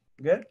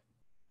 Good?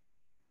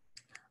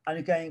 And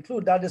you can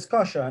include that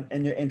discussion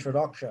in your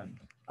introduction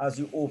as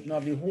you open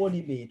up the whole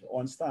debate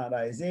on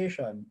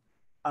standardization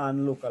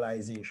and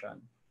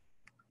localization.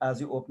 As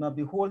you open up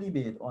the whole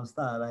debate on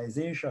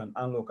standardization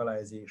and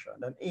localization.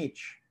 Then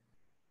H,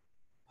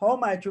 how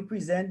might you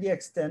present the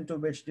extent to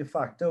which the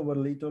factor will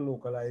lead to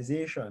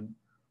localization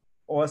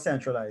or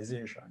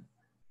centralization?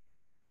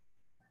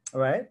 All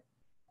right?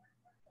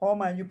 How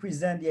might you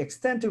present the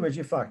extent to which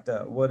the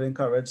factor would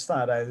encourage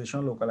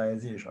standardization,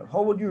 localization?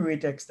 How would you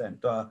rate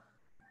extent? To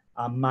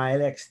a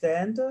mild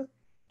extent,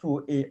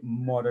 to a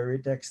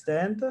moderate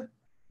extent,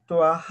 to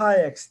a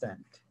high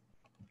extent,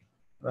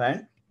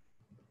 right?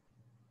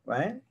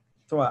 Right?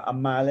 To a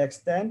mild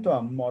extent, to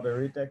a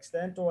moderate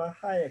extent, to a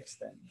high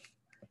extent.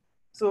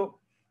 So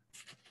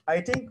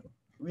I think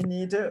we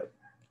need to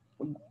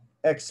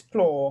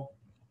explore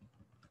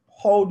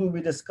how do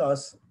we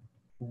discuss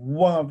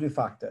one of the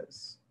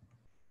factors?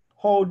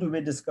 How do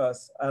we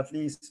discuss at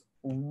least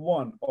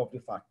one of the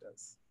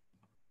factors?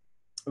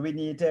 We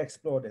need to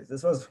explore this.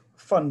 This was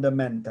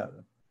fundamental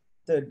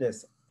to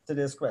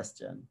this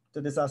question,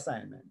 to this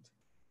assignment.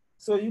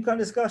 So you can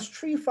discuss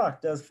 3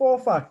 factors, 4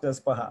 factors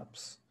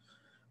perhaps,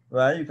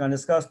 right? You can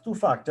discuss 2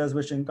 factors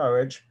which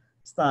encourage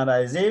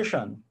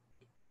standardization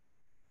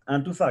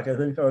and 2 factors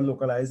which encourage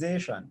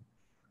localization.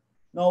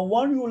 Now,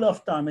 one rule of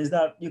thumb is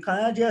that you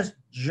cannot just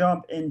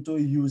jump into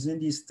using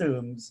these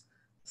terms,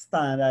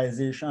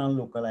 standardization and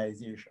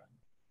localization.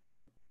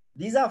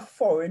 These are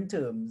foreign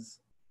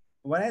terms.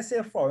 When I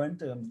say foreign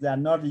terms, they are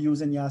not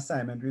used in your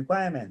assignment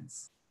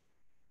requirements,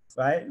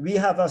 right? We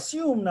have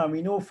assumed and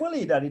we know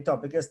fully that the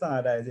topic is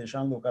standardization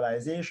and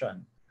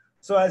localization.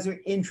 So as you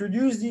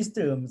introduce these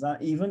terms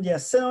and even their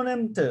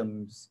synonym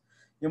terms,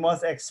 you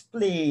must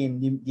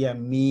explain their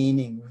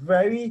meaning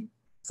very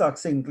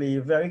succinctly,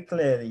 very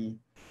clearly,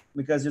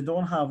 because you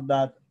don't have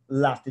that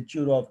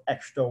latitude of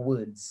extra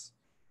words.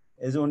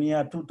 It's only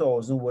a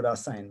 2,000 word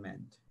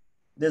assignment.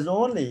 There's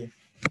only,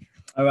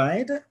 all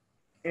right,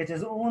 it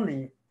is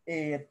only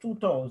a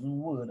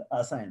 2,000 word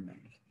assignment.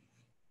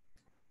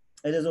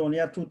 It is only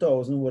a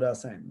 2,000 word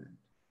assignment.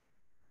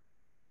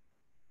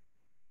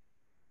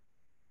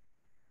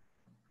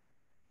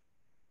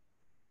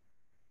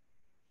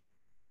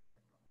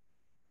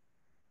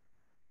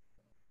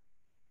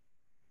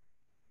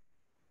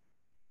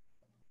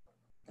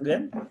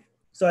 Okay,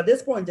 so at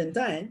this point in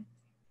time,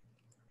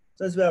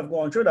 since we have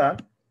gone through that,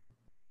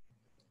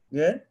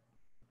 okay,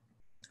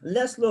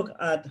 let's look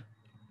at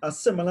a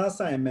similar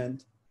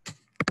assignment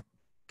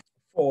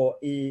for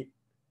a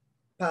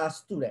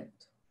past student.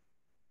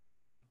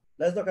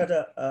 Let's look at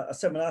a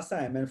similar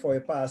assignment for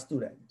a past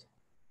student.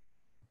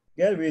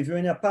 Okay,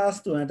 reviewing a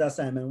past student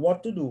assignment,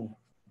 what to do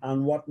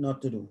and what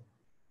not to do.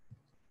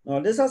 Now,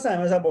 this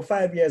assignment is about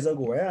 5 years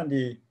ago, and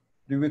the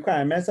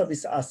requirements of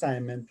this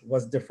assignment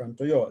was different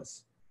to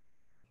yours.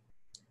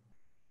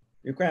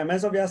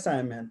 Requirements of the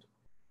assignment,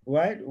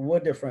 right, were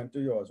different to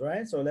yours,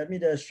 right? So let me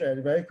just share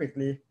it very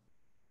quickly,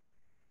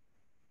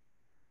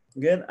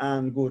 again,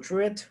 and go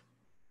through it.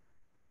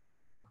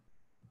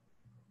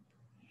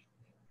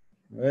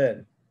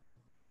 Good.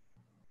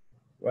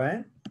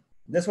 Right?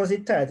 This was the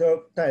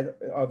title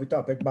of the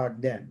topic back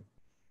then.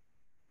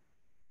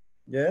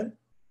 Yeah?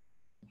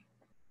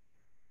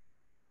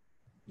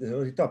 This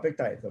was the topic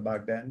title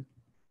back then.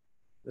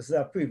 This is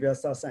a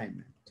previous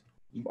assignment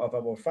of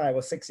about 5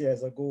 or 6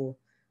 years ago.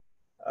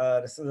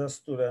 This is a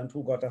student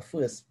who got a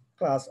first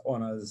class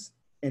honors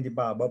in the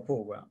barber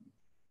program,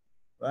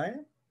 right?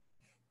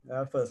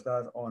 First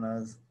class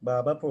honors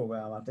barber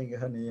program. I think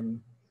her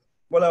name,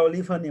 well, I will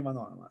leave her name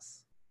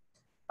anonymous.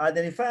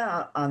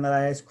 Identify and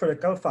analyze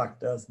critical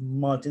factors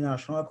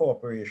multinational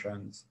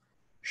corporations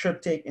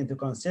should take into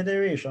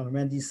consideration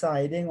when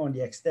deciding on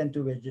the extent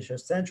to which they should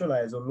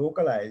centralize or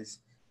localize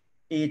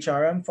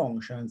IHRM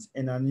functions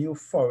in a new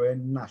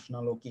foreign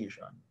national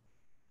location.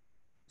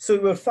 So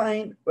you will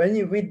find when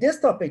you read this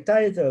topic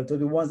title to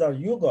the ones that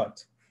you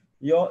got,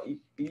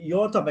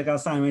 your topic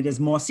assignment is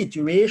more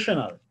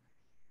situational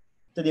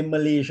to the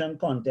Malaysian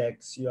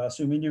context. You're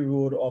assuming the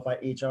role of an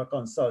HR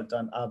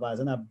consultant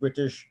advising a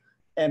British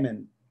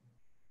MN,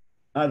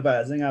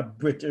 advising a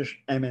British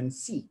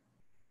MNC,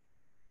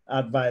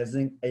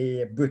 advising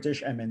a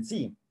British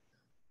MNC.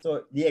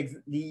 So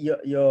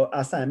your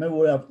assignment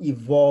will have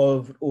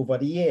evolved over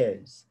the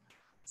years.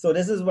 So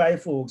this is why,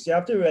 folks, you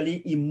have to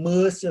really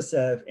immerse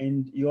yourself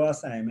in your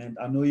assignment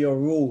and know your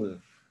role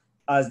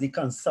as the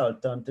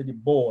consultant to the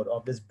board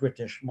of this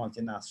British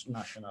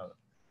multinational.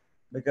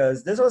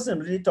 Because this was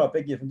simply the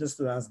topic given to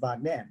students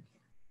back then.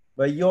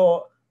 But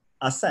your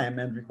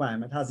assignment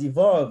requirement has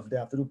evolved. They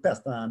have to do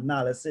personal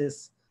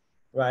analysis,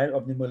 right,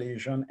 of the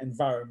Malaysian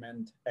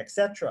environment,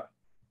 etc.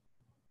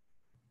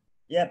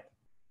 Yep.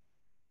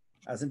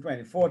 As in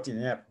 2014,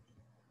 yep.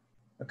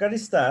 Look at the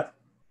start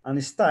and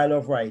the style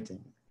of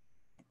writing.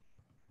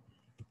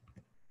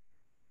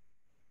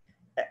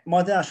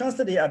 Multinationals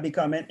today are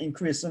becoming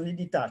increasingly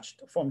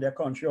detached from their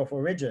country of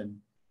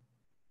origin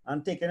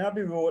and taking up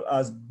the role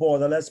as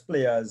borderless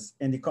players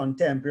in the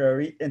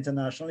contemporary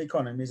international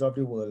economies of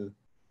the world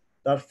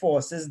that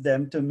forces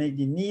them to make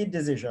the need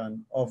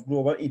decision of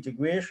global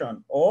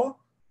integration or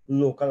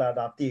local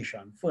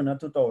adaptation, FUNA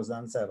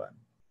 2007.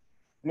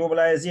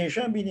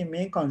 Globalization being the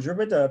main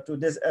contributor to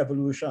this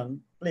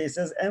evolution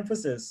places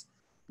emphasis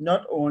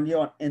not only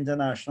on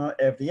international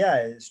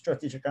FDI,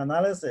 strategic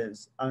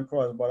analysis, and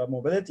cross-border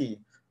mobility,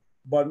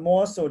 but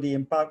more so the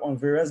impact on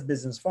various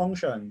business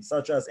functions,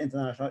 such as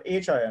international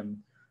HRM,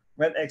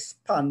 when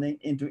expanding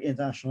into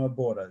international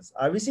borders.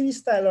 Are we seeing the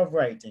style of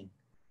writing,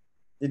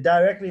 the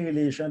direct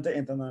relation to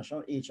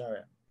international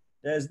HRM?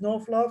 There's no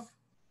fluff,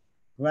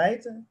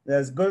 right?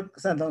 There's good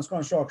sentence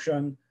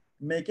construction,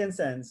 making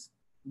sense,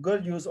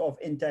 good use of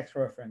in-text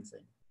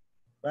referencing,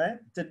 right?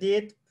 To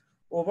date,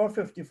 over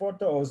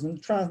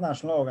 54,000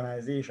 transnational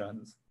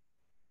organizations,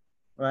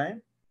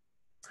 right,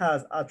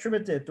 has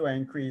attributed to an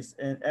increase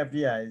in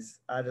FDIs.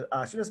 I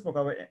actually spoke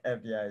about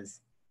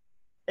FDIs,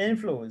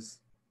 inflows,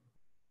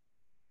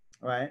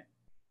 right,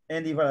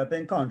 in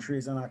developing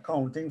countries and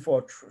accounting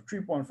for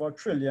 3.4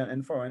 trillion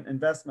in foreign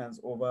investments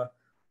over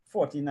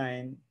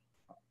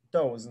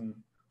 449,000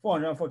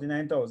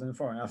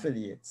 foreign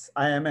affiliates.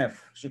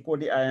 IMF, she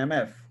quoted the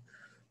IMF.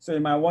 So you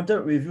might want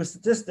to review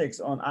statistics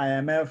on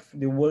IMF,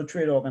 the World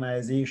Trade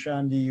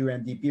Organization, the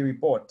UNDP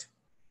report.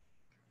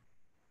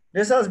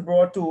 This has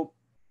brought to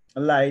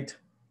light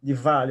the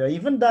value,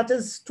 even that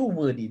is too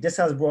wordy. This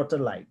has brought to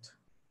light.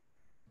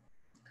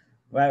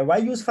 Right? Why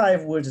use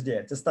 5 words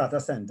there to start a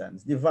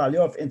sentence? The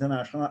value of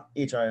international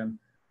HRM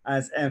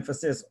as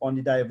emphasis on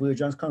the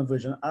divergence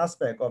conversion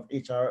aspect of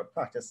HR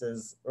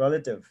practices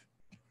relative.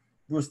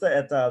 Brewster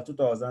et al.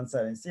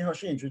 2007. See how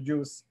she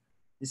introduced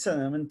the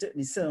synonym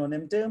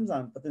terms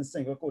and put in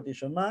single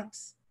quotation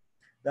marks,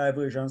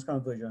 divergence,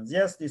 convergence.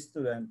 Yes, this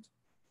student,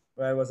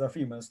 right, was a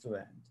female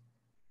student.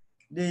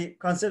 The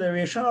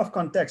consideration of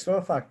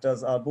contextual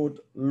factors are both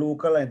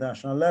local and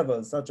international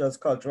levels, such as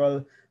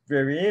cultural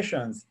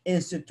variations,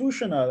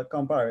 institutional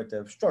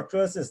comparative,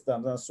 structural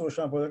systems, and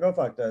social and political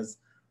factors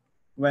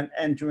when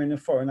entering a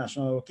foreign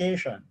national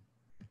location.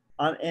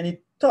 On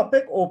any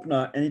topic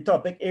opener, any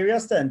topic area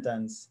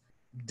sentence,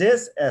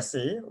 this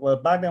essay, well,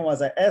 back then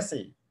was an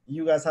essay.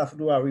 You guys have to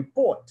do a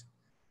report.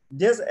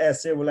 This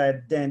essay will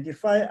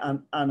identify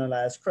and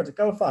analyze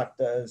critical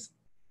factors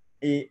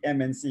a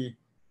MNC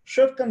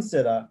should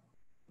consider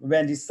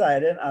when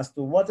deciding as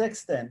to what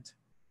extent,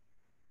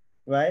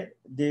 right,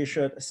 they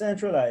should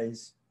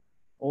centralize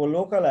or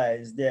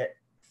localize their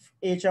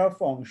HR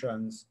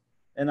functions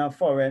in a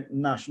foreign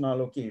national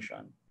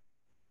location.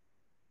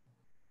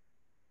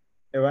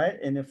 All right,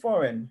 in a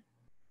foreign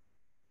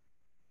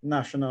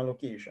national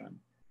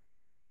location,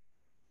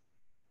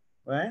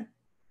 right?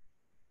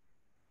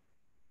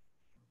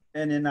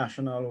 In a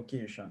national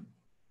location.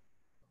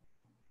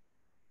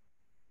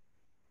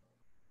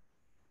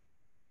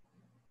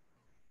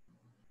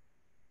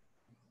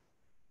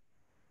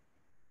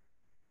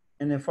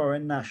 In a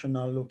foreign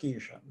national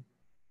location.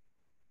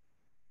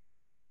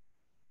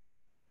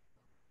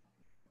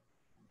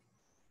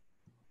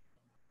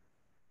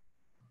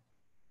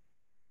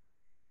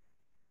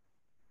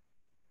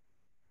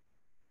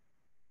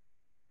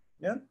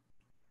 Yeah.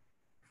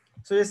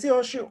 So you see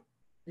how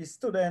the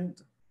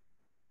student,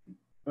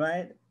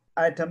 right,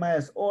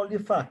 itemized all the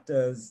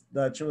factors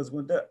that she was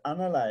going to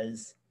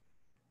analyze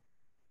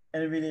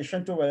in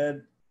relation to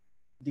whether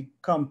the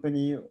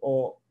company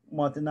or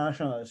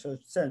multinational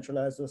should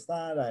centralize or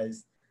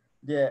standardize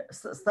they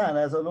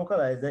standardize or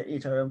localize their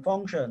HRM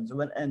functions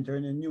when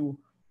entering a new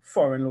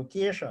foreign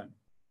location.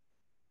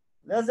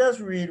 Let's just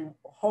read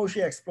how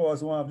she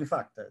explores one of the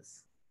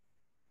factors.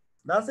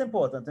 That's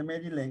important to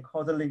make the link,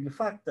 how to link the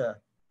factor,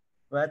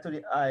 right, to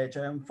the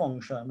IHRM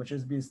function, which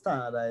is being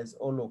standardized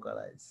or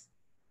localized.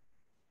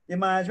 The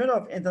management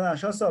of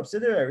international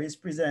subsidiaries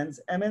presents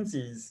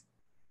MNCs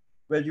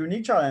with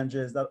unique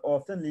challenges that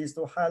often leads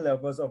to high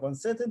levels of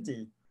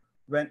uncertainty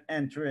when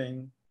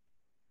entering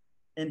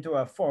into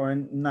a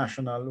foreign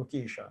national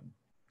location.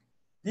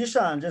 These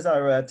challenges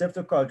are relative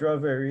to cultural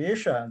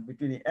variation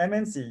between the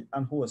MNC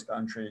and host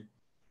country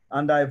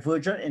and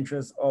divergent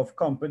interests of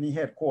company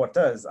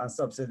headquarters and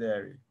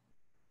subsidiary.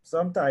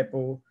 Some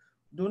typo,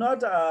 do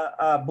not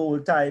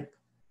bold type,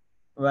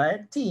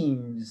 right?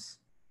 Teams,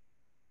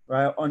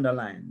 right?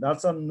 Underline.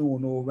 That's a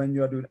no-no when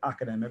you're doing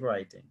academic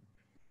writing.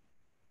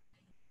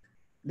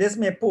 This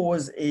may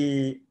pose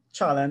a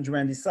challenge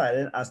when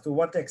deciding as to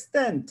what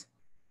extent,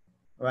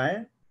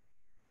 right?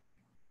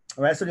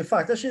 Right, so the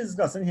factor she's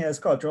discussing here is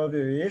cultural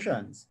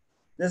variations.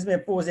 This may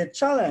pose a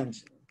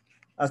challenge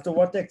as to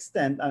what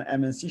extent an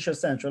MNC should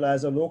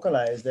centralize or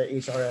localize their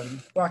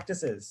HRM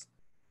practices.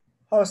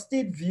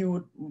 Hosted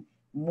viewed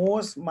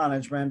most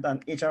management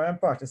and HRM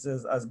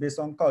practices as based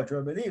on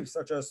cultural beliefs,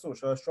 such as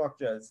social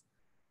structures,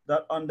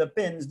 that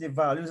underpins the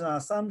values and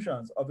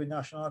assumptions of a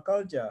national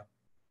culture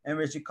in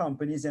which the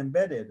company is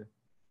embedded,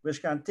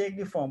 which can take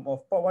the form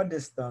of power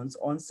distance,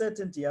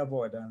 uncertainty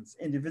avoidance,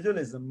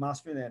 individualism,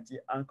 masculinity,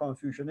 and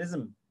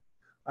Confucianism.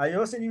 I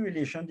also in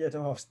relation there to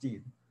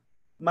Hofstede.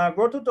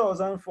 Magro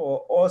 2004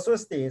 also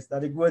states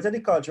that the greater the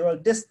cultural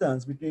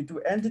distance between two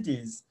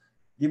entities,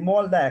 the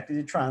more likely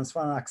the transfer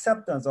and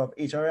acceptance of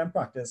HRM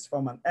practice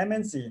from an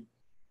MNC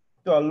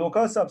to a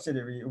local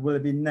subsidiary will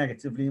be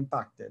negatively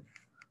impacted.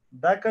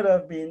 That could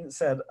have been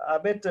said a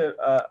bit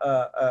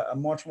a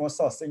much more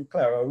succinct,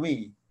 clearer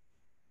way,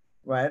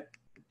 right?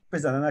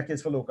 Presenting a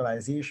case for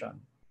localization.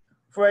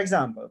 For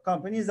example,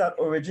 companies that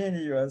origin in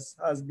the US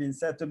has been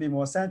said to be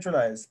more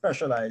centralized,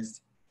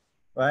 specialized,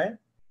 right?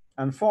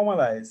 And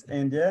formalized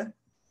in their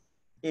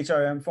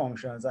HRM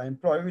functions and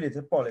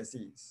employee-related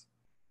policies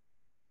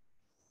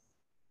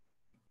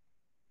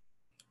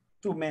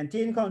to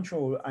maintain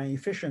control and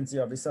efficiency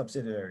of the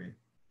subsidiary.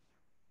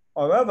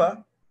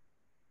 However,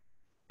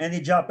 in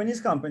the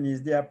Japanese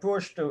companies, the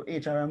approach to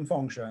HRM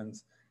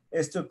functions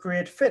is to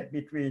create fit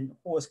between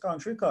host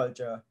country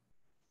culture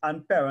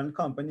and parent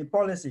company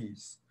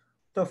policies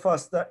to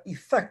foster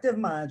effective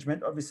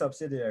management of the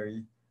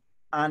subsidiary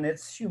and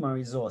its human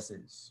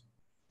resources,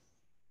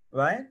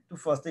 right? To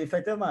foster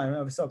effective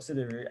management of the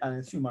subsidiary and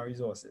its human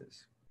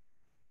resources,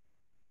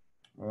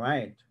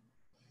 right?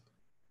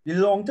 The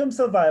long-term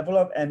survival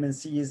of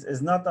MNCs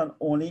is not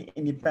only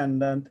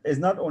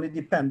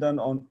dependent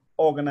on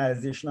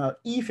organizational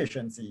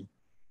efficiency,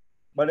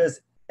 but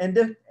is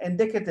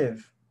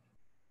indicative,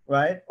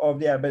 right, of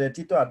the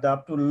ability to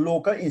adapt to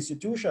local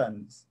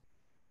institutions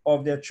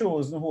of their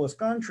chosen host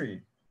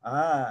country.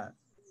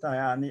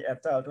 Tajani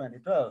et al.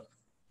 2012.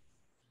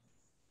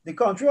 The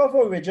country of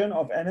origin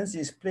of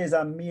MNCs plays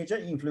a major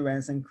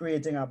influence in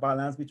creating a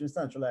balance between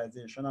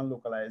centralization and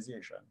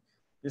localization.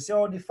 You see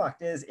how the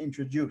factor is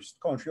introduced,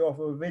 country of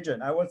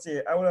origin. I would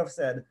have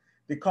said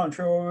the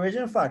country of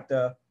origin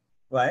factor,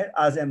 right,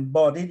 as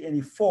embodied in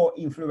the four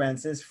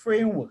influences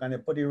framework, and they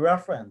put a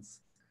reference.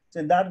 So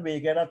in that way,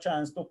 you get a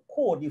chance to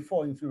code the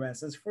four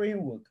influences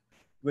framework,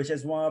 which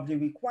is one of the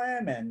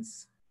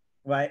requirements,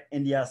 right,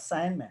 in the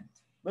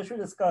assignment, which we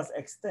discussed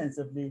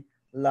extensively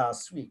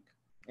last week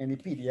in the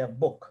PDF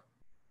book.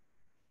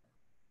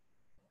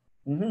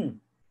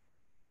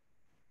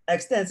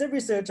 Extensive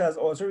research has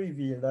also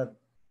revealed that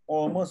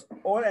almost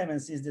all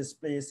MNCs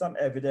display some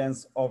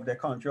evidence of their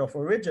country of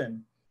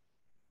origin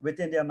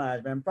within their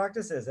management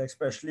practices,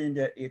 especially in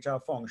their HR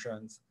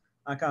functions,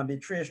 and can be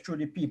traced through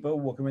the people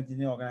working within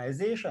the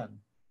organization.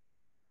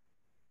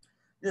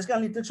 This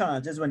can lead to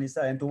challenges when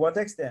deciding to what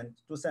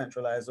extent to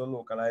centralize or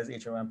localize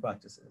HRM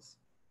practices.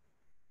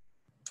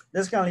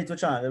 This can lead to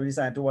challenges when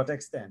deciding to what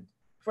extent.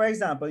 For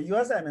example,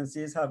 US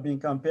MNCs have been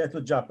compared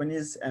to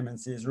Japanese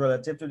MNCs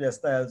relative to their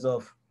styles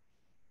of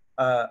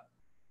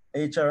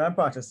HRM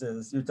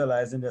practices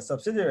utilized in their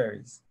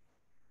subsidiaries,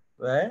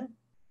 right?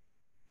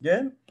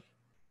 Again,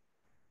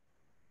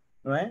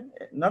 right?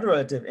 Not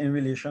relative, in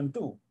relation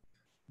to.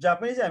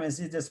 Japanese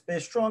MNCs display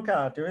strong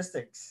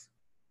characteristics,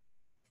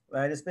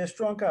 right? Display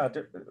strong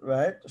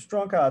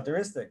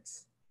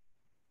characteristics,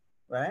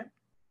 right?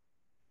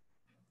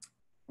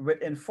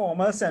 With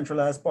informal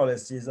centralized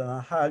policies and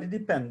are highly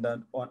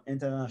dependent on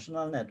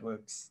international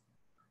networks,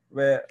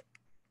 where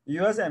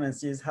US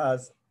MNCs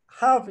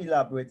have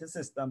elaborated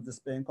systems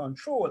displaying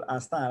control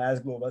and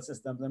standardized global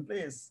systems in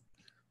place.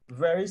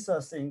 Very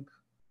succinct,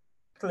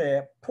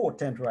 clear,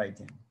 potent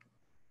writing.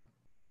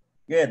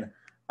 Good.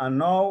 And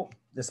now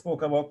they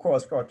spoke about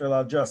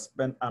cross-cultural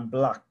adjustment and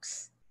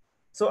blocks.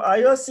 So are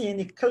you seeing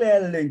the clear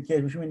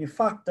linkage between the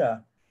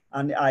factor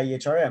and the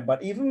IHRM?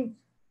 But even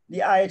the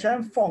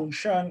IHRM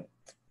function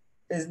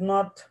is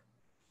not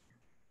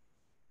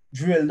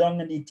drilled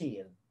down in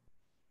detail.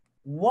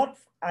 what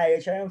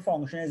IHRM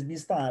function is be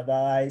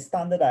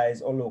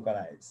standardized or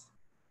localized?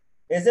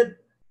 It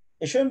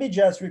shouldn't be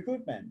just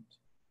recruitment.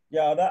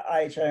 The other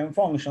IHRM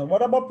function.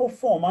 What about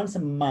performance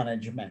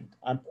management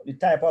and the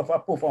type of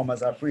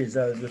performance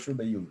appraisals which will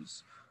be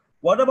used?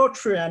 What about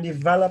training and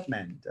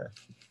development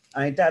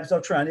and types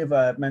of training and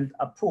development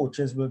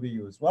approaches will be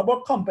used? What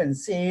about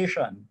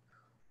compensation?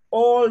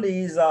 All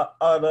these are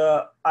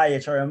other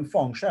IHRM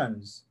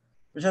functions,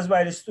 which is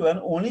why the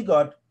student only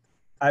got,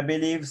 I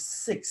believe,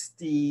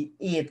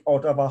 68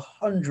 out of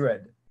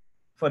 100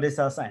 for this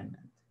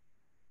assignment,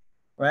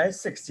 right?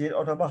 68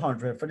 out of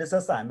 100 for this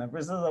assignment,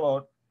 which is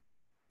about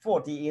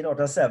 48 out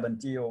of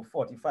 70 or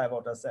 45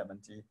 out of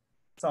 70,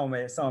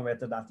 somewhere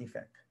to that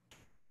effect,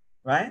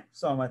 right?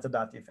 Somewhere to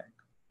that effect.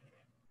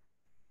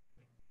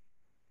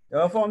 You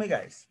all follow me,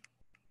 guys?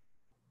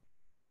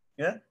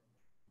 Yeah?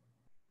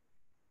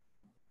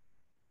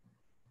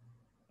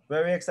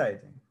 Very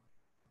exciting.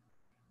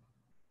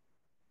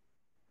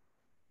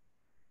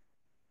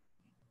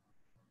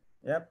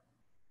 Yep.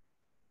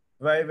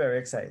 Very, very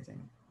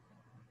exciting.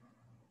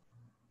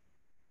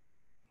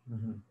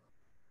 Mm-hmm.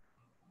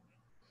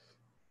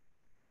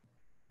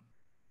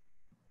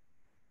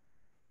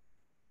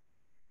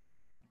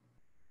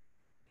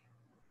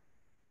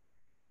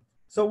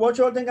 So what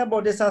you all think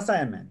about this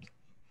assignment?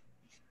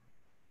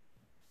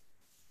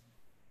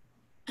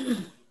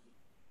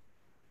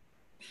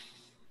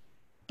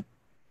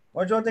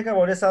 What do you think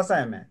about this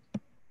assignment?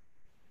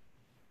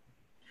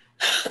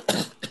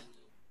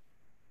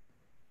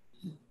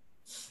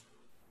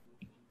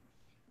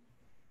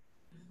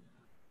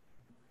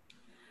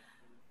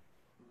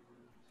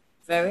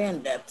 Very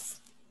in depth.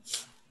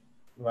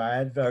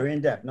 Right, very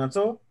in depth, not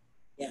so?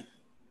 Yeah.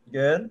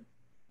 Good.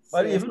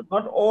 But even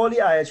not all the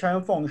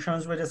IHRM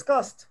functions were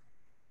discussed.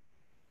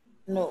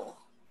 No.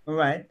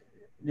 Right.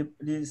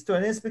 The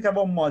students speak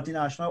about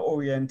multinational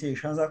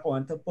orientations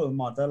according to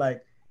Perlmutter,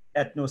 like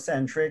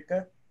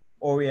ethnocentric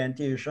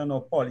orientation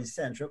or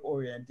polycentric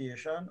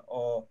orientation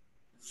or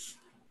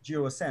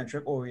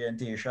geocentric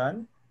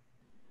orientation.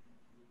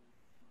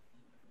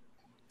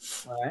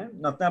 Right?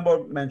 Nothing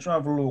about mention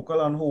of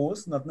local and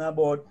host, nothing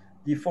about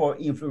the four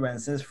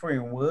influences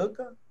framework.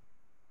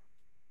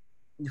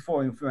 The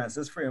four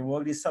influences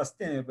framework, the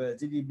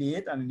sustainability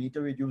debate, and the need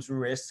to reduce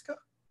risk.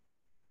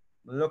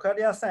 Look at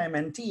the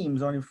assignment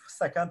teams on the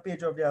second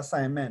page of the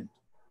assignment.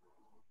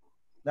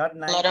 That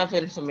A lot of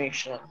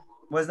information.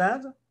 Was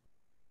that?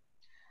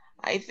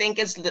 I think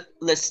it's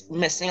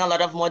missing a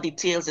lot of more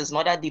details. It's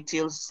not that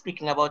details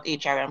speaking about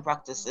HRM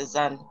practices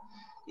and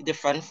the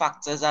different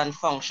factors and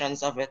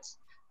functions of it.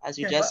 As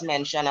you just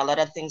mentioned, a lot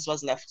of things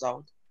was left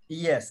out.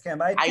 Yes,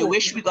 I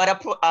wish we got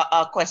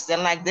a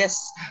question like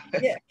this.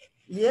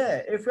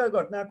 Yeah, if we had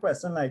gotten a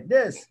question like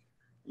this,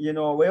 you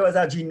know, where was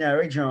a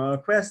generic general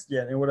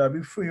question, it would have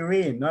been free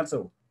reign, not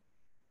so.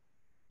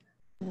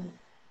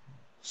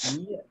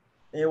 Yeah,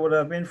 it would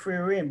have been free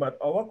reign, but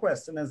our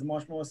question is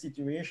much more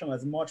situational,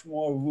 it's much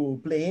more role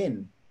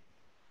playing,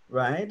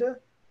 right?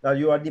 That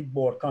you are the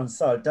board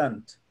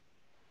consultant,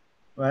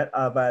 right?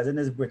 Advising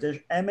this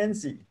British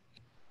MNC,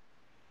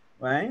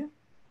 right?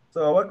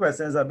 So our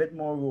question is a bit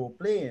more role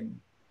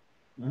playing,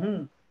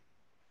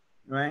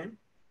 right?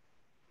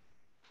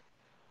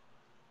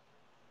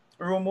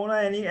 Ramona,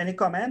 any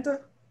comment?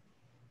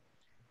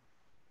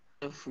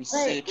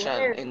 Research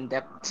and in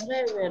depth. What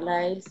I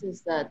realize is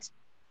that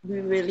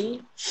we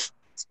really,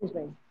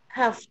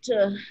 have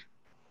to,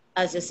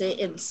 as you say,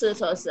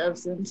 insert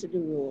ourselves into the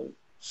role,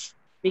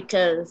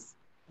 because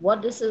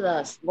what this is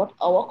us, what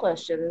our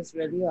question is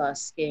really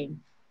asking,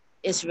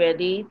 is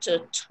really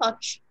to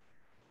touch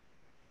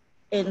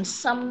in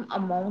some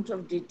amount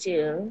of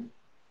detail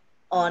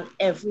on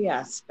every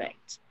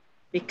aspect,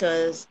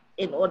 because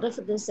in order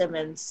for this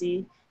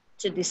MNC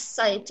to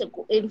decide to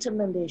go into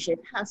Malaysia,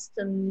 it has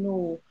to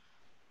know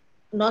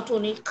not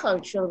only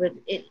culture, but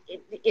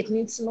it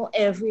needs to know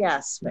every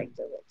aspect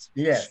of it.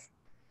 Yes.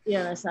 You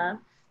understand?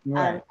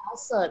 Right. And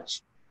as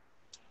such,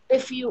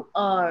 if you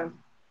are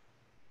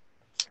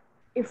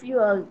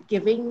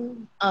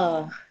giving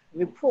a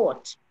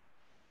report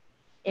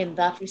in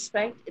that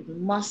respect, it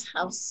must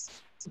have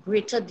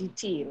greater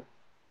detail,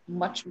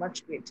 much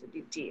greater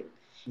detail.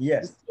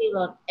 Yes. Detail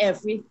on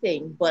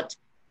everything, but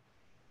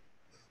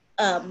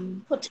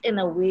put in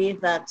a way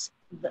that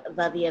the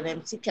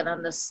NMC can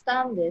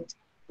understand it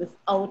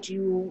without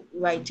you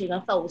writing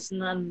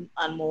 1,000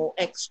 and more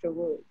extra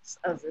words,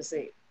 as they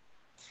say,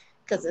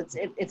 because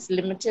it's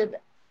limited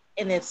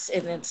in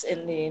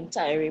the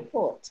entire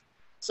report.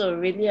 So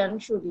really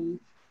and truly,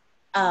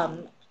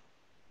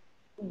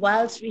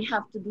 whilst we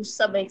have to do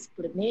some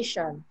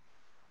explanation,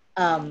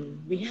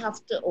 we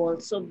have to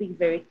also be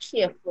very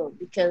careful,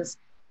 because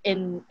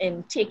in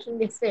taking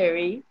the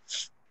theory,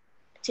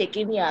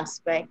 taking the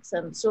aspects,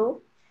 and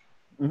so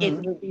it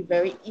will be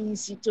very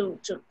easy to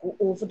go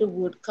over the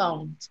word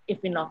count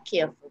if we're not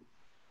careful.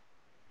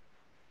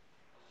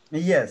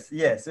 Yes,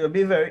 it will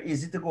be very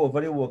easy to go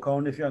over the word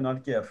count if you're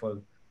not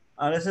careful.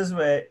 And this is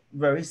where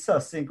very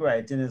succinct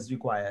writing is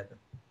required,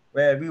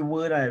 where every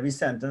word and every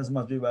sentence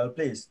must be well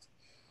placed.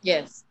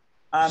 Yes.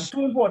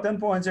 Two important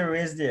points are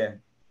raised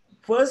there.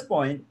 First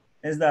point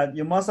is that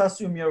you must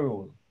assume your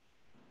role,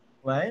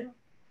 right?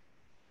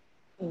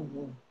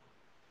 Mm-hmm.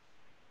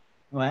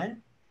 Right?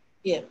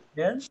 Yeah.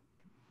 Yeah.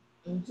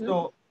 Mm-hmm.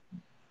 So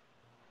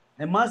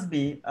it must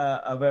be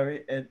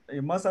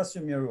you must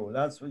assume your role.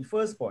 That's the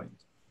first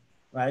point,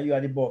 right? You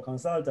are the board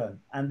consultant.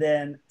 And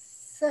then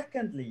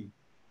secondly,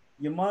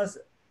 you must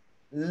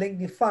link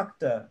the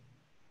factor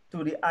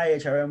to the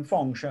IHRM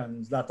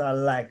functions that are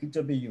likely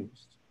to be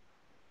used,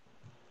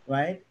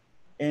 right,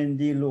 in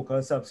the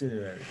local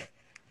subsidiary.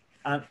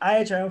 And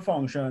IHRM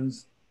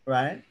functions,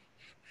 right,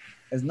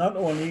 is not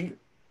only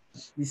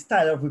the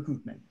style of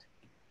recruitment,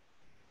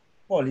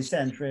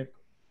 polycentric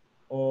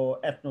or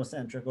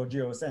ethnocentric or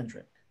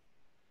geocentric,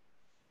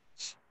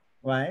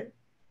 right?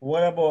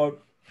 What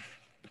about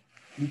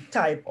the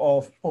type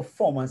of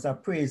performance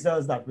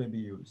appraisals that will be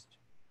used,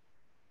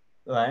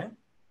 right?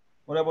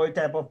 What about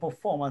the type of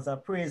performance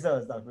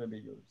appraisals that will be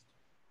used?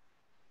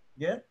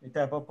 Yeah, the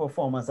type of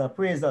performance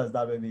appraisals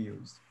that will be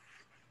used,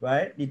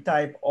 right? The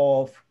type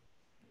of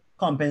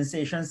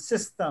compensation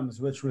systems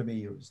which will be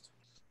used,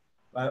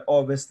 right?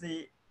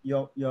 Obviously,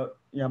 your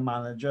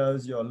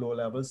managers, your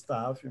low-level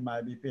staff, you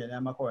might be paying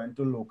them according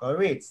to local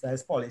rates.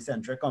 That's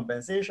polycentric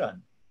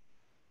compensation,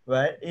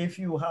 right? If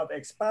you have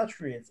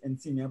expatriates in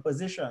senior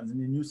positions in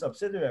the new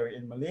subsidiary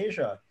in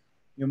Malaysia,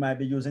 you might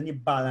be using the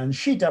balance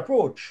sheet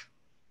approach.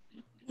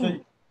 So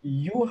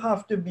you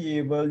have to be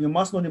able, you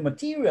must know the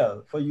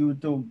material for you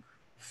to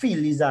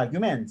feel these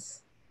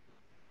arguments,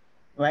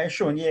 right?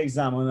 Showing the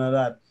examiner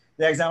that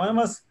the examiner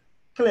must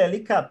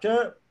clearly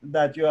capture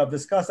that you have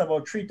discussed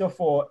about 3 to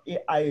 4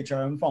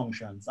 IHRM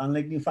functions and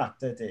link the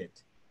factor to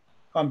it.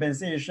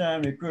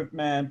 Compensation,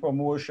 recruitment,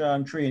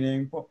 promotion,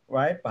 training,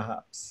 right?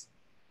 Perhaps.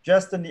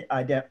 Just to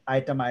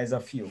itemize a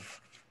few,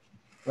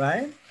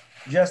 right?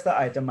 Just to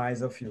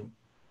itemize a few.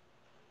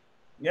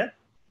 Yeah?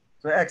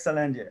 So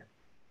excellent, yeah.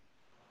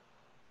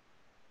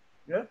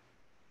 Yeah?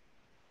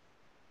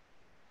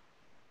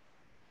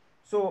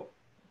 So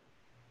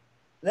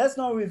let's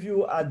now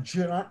review a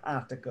journal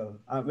article,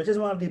 which is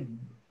one of the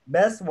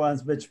best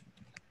ones,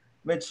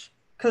 which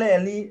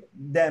clearly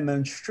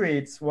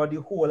demonstrates what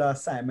the whole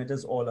assignment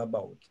is all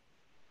about.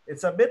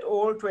 It's a bit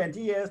old, 20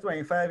 years,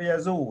 25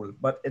 years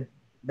old, but it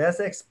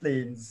best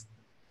explains,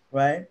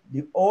 right,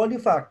 all the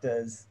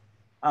factors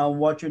and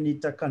what you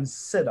need to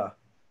consider.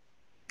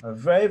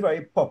 Very,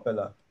 very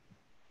popular,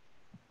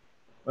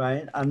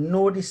 right? And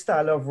know the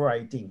style of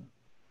writing.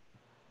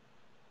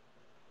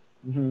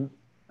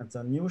 It's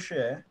a new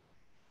share.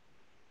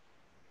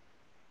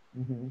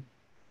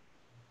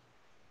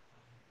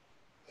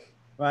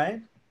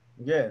 Right?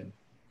 Good.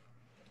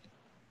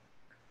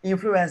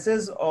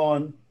 Influences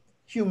on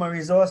human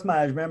resource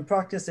management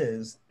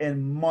practices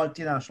in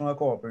multinational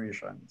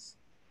corporations.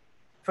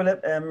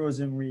 Philip M.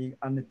 Rosenreich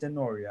and Nitin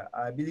Noria,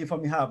 I believe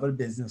from the Harvard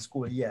Business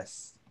School,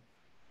 yes.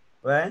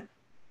 Right?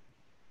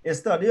 A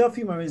study of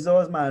human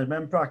resource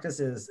management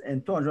practices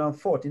in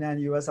 249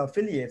 US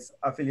affiliates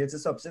and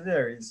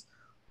subsidiaries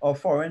of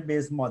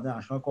foreign-based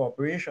multinational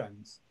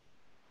corporations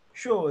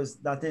shows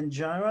that in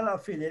general,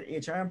 affiliate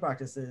HRM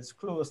practices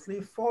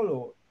closely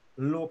follow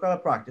local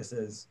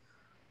practices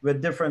with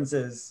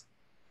differences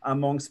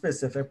among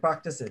specific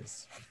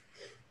practices.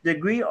 The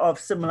degree of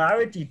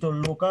similarity to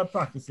local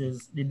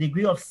practices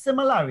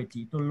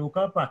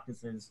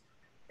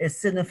is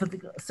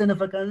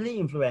significantly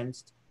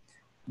influenced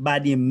by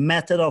the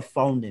method of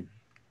founding.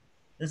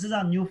 This is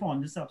a new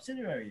founded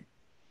subsidiary,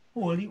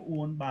 wholly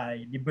owned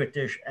by the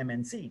British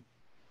MNC,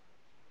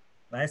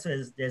 right?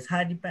 So there's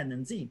high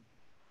dependency,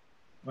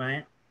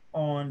 right,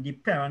 on the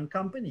parent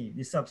company.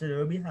 The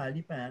subsidiary will be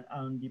highly dependent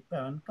on the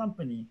parent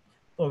company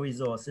for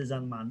resources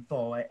and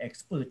manpower,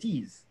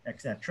 expertise,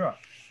 etc.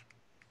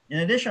 In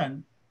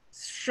addition,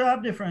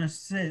 sharp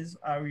differences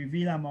are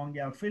revealed among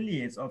the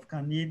affiliates of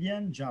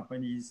Canadian,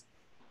 Japanese,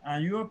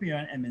 and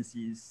European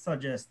MNCs,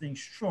 suggesting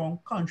strong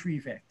country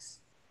effects.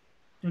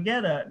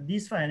 Together,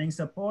 these findings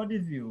support the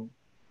view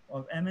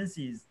of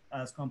MNCs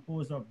as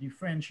composed of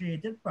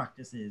differentiated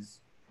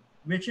practices,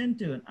 which in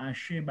turn are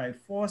shaped by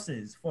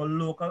forces for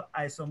local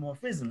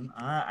isomorphism,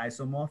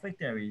 isomorphic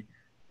theory,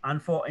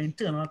 and for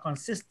internal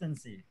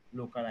consistency,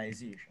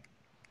 localization.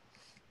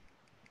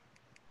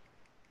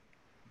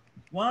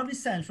 One of the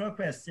central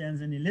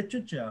questions in the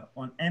literature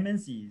on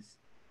MNCs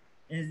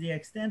is the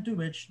extent to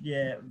which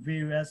their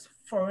various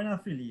foreign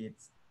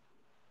affiliates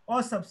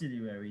or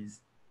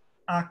subsidiaries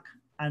act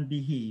and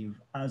behave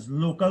as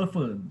local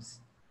firms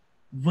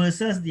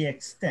versus the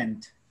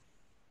extent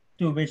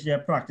to which their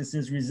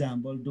practices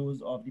resemble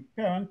those of the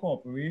parent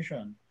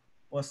corporation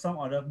or some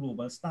other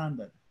global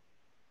standard.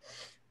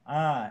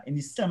 In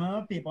the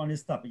seminal paper on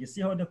this topic, you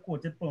see how they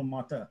quoted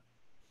Perlmutter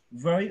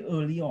very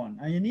early on.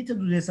 And you need to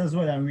do this as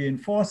well and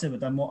reinforce it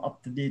with a more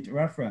up-to-date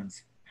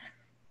reference.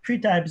 3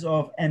 types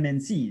of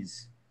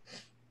MNCs: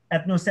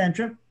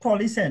 ethnocentric,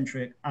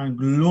 polycentric, and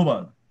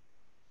global.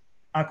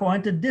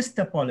 According to this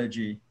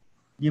topology,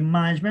 the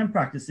management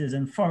practices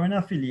in foreign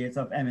affiliates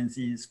of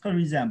MNCs could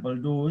resemble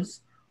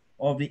those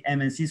of the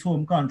MNC's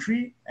home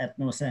country,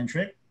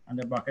 ethnocentric, and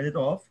they bracket it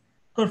off,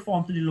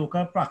 conform to the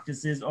local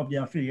practices of the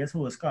affiliates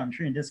host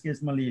country, in this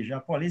case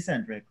Malaysia,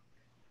 polycentric,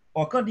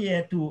 or could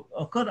adhere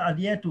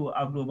to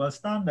a global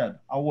standard,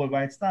 a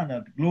worldwide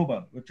standard,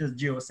 global, which is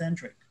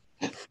geocentric.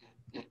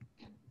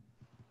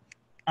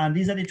 And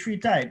these are the three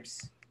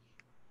types.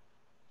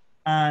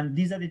 And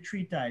these are the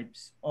three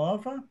types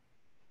of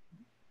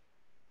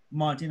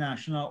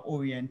multinational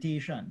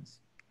orientations.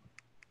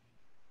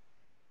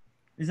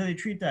 These are the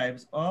three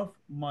types of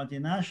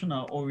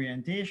multinational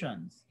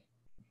orientations.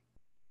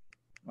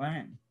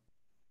 Right.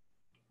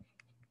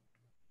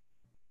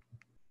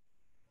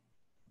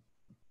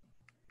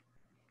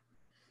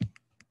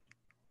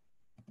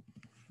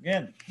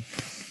 Again,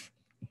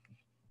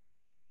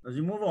 as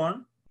you move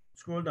on,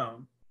 scroll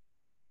down.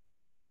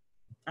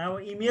 I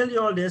will email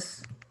you all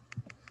this.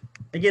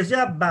 It gives you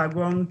a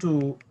background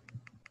to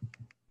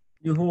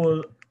the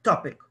whole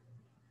topic,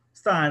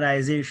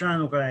 standardization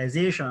and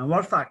localization,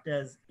 what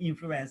factors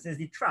influences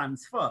the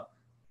transfer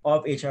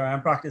of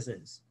HRM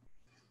practices.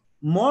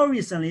 More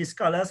recently,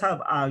 scholars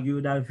have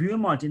argued that viewing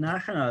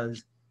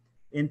multinationals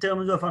in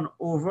terms of an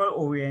overall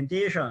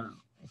orientation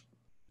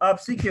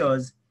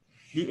obscures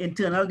the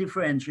internal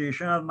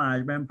differentiation of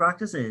management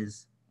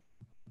practices,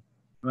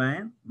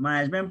 right?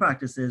 Management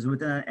practices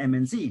within an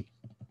MNC.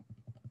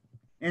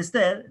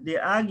 Instead, they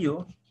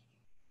argue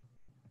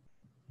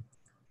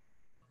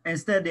an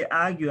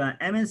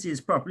MNC is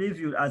properly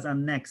viewed as a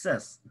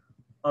nexus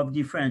of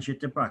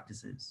differentiated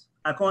practices.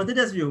 According to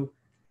this view,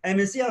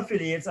 MNC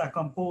affiliates are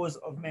composed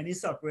of many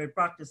separate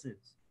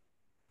practices,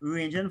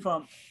 ranging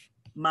from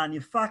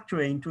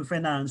manufacturing to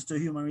finance to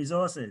human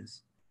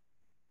resources,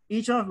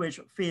 each of which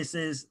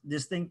faces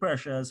distinct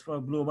pressures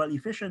for global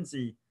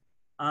efficiency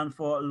and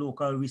for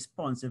local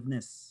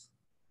responsiveness.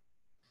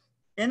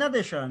 In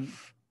addition,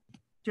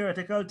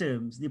 theoretical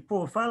terms, the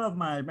profile of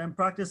management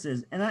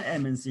practices in an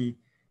MNC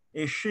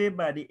is shaped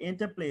by the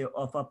interplay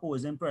of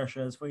opposing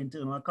pressures for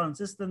internal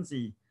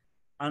consistency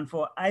and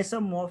for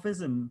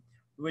isomorphism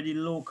with the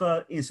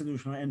local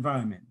institutional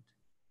environment.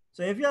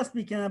 So if you are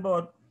speaking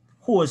about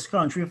host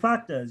country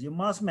factors, you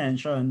must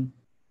mention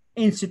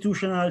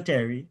institutional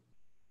theory,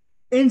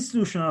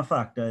 institutional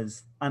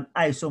factors, and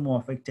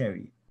isomorphic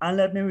theory. And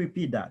let me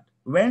repeat that.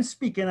 When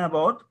speaking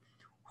about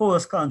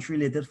host country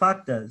related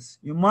factors,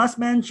 you must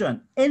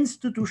mention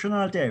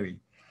institutional theory,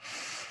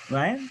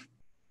 right?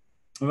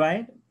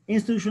 Right?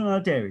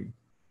 Institutional theory,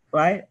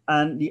 right?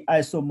 And the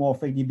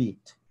isomorphic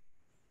debate,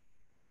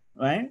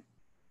 right?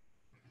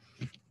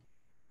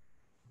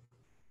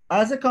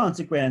 As a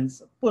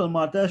consequence,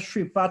 Perlmutter's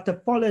three-part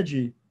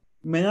topology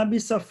may not be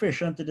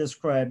sufficient to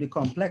describe the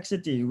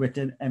complexity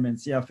within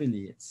MNC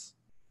affiliates,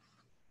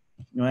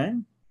 right?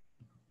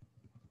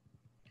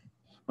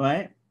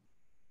 Right?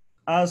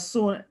 As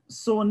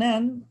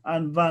Sonnen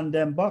and Van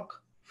den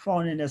Bock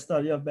found in a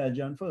study of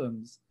Belgian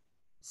firms,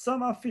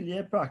 some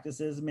affiliate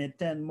practices may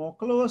tend more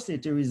closely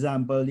to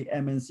resemble the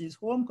MNC's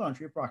home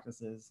country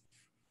practices,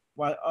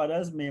 while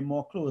others may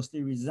more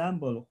closely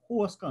resemble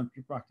host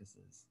country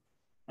practices.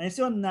 And you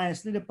see how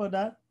nicely they put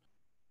that?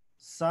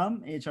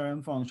 Some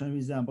HRM functions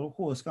resemble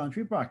host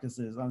country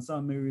practices and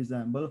some may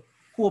resemble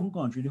home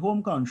country. The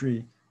home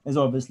country is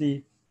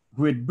obviously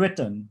Great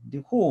Britain,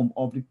 the home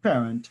of the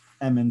parent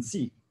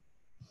MNC.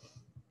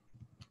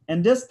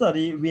 In this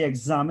study, we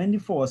examine the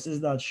forces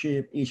that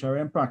shape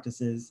HRM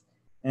practices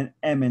in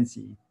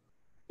MNC.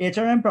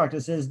 HRM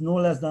practices, no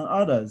less than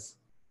others,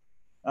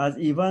 as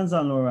Evans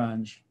and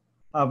Lorange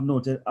have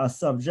noted, are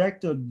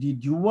subject to the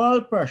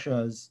dual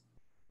pressures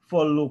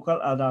for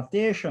local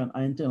adaptation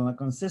and internal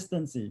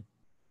consistency.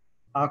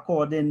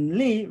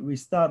 Accordingly, we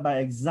start by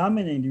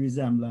examining the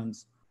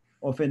resemblance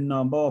of a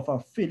number of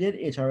affiliate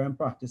HRM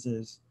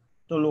practices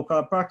to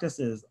local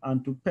practices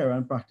and to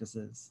parent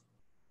practices.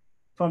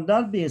 From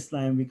that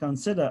baseline, we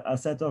consider a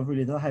set of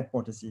related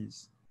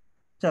hypotheses,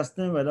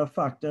 testing whether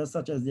factors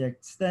such as the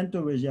extent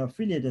to which the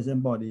affiliate is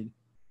embodied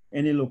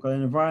in the local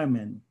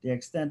environment, the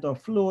extent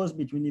of flows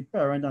between the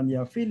parent and the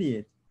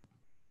affiliate,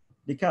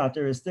 the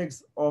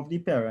characteristics of the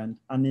parent,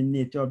 and the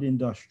nature of the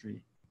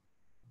industry.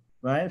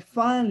 Right?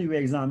 Finally, we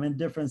examine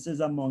differences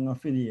among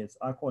affiliates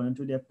according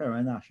to their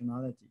parent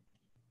nationality.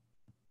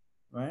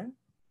 Right?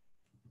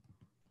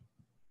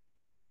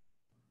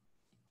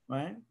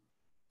 Right?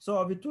 So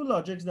of the two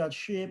logics that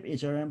shape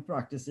HRM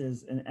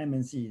practices in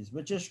MNCs,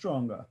 which is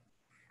stronger?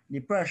 The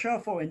pressure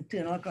for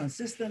internal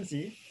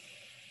consistency,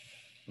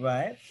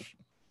 right?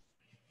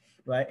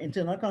 Right?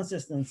 Internal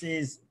consistency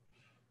is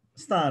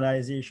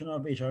standardization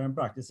of HRM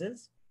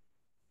practices,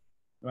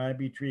 right?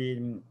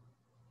 Between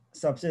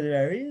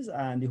subsidiaries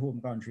and the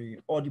home country,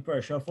 or the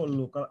pressure for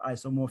local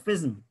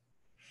isomorphism.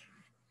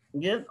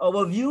 Again,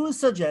 our views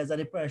suggest that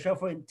the pressure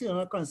for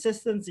internal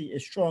consistency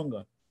is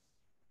stronger,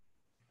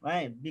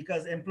 right?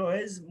 Because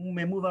employees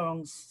may move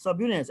around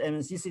subunits,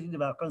 MNC seek to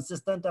develop a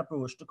consistent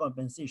approach to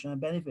compensation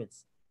and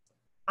benefits,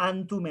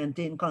 and to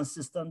maintain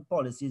consistent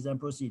policies and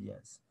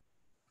procedures,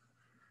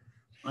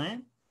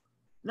 right?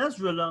 Let's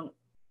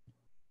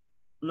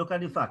look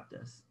at the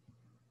factors.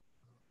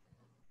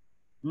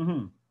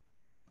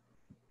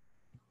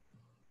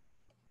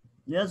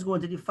 Let's go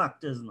into the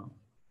factors now.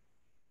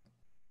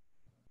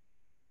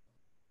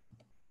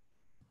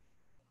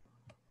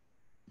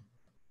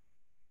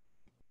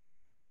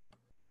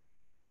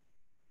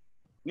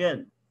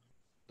 Good.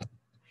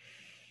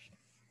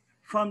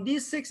 From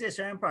these 6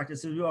 HRM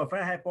practices, we offer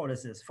a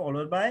hypothesis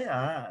followed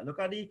by, look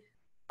at the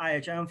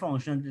IHRM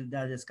function that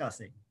they're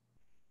discussing,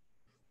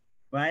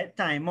 right?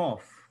 Time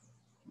off,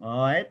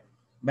 all right?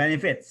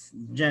 Benefits,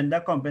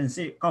 gender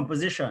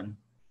composition,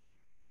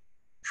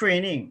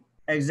 training,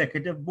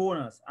 executive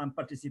bonus, and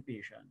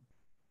participation,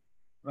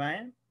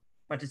 right?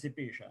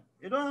 Participation.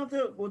 You don't have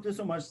to go to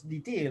so much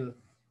detail,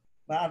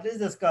 but at least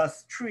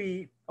discuss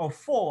 3 or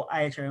 4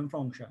 IHRM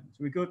functions: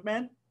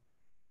 recruitment,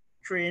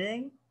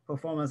 training,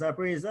 performance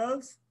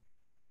appraisals,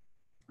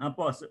 and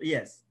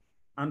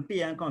and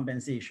pay and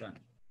compensation,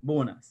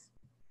 bonus.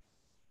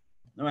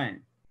 All right.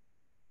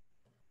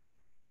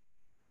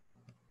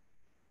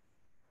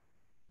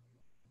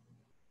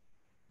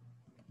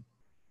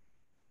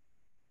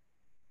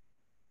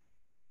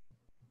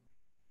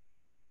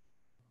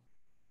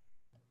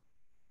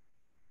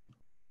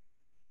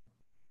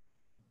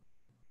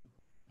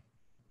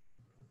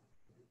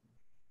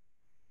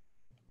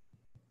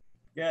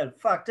 Yeah,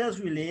 factors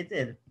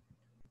related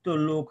to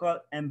local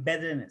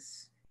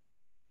embeddedness.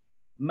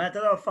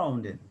 Method of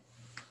founding.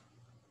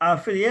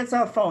 Affiliates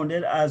are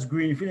founded as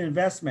greenfield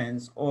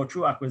investments or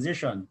through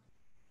acquisition.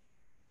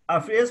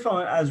 Affiliates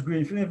founded as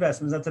greenfield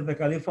investments are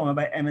typically founded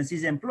by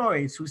MNC's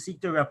employees who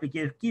seek to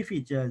replicate key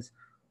features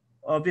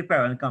of the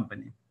parent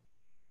company.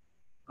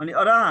 On the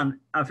other hand,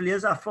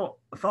 affiliates are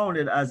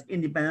founded as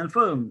independent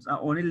firms and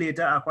only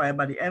later acquired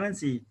by the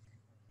MNC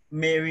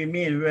may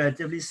remain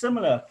relatively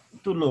similar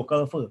to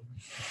local firms.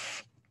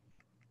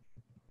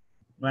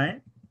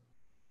 Right?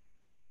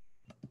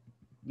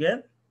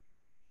 Good?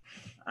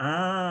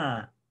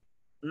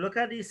 Look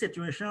at the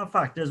situational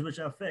factors which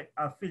affect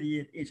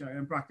affiliate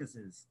HRM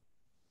practices.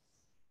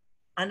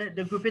 And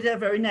they group it here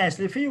very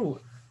nicely for you.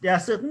 There are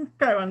certain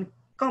parent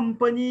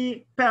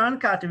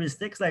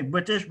characteristics like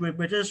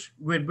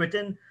Great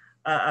Britain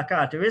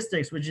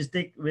characteristics which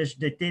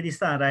dictate the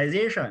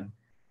standardization,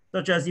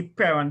 such as the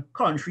parent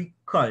country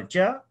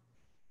culture,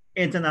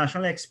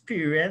 international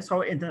experience,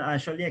 how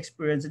internationally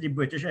experienced the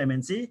British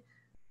MNC,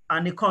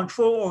 and the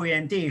control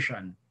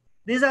orientation.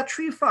 These are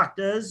 3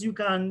 factors you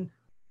can,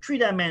 3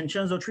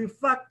 dimensions or 3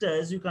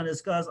 factors you can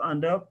discuss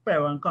under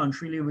parent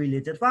country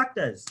related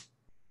factors,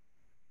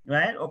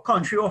 right? Or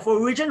country of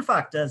origin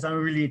factors and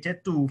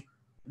related to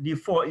the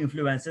 4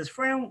 influences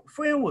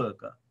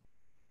framework.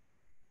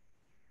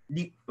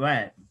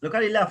 Right, look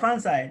at the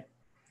left-hand side,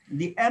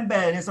 the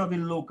embeddedness of the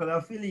local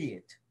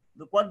affiliate.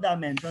 Look what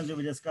dimensions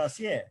we discuss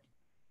here.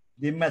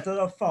 The method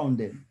of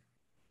founding,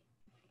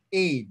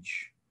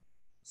 age,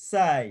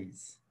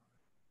 size,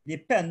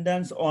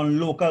 dependence on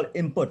local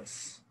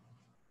inputs,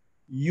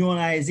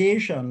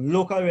 unionization,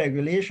 local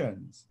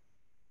regulations.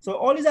 So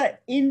all these are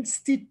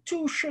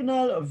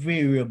institutional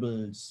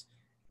variables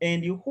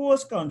in the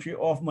host country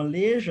of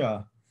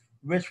Malaysia,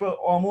 which will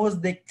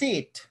almost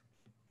dictate,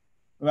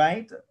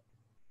 right,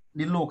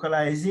 the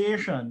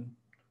localization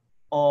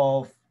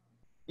of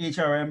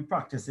HRM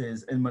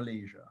practices in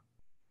Malaysia,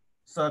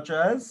 such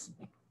as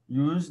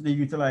the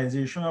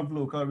utilization of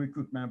local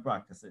recruitment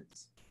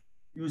practices,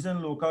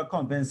 using local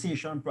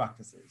compensation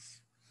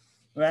practices,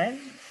 right?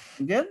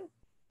 Again,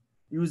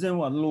 using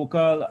what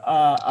local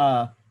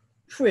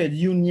trade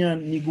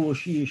union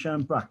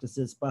negotiation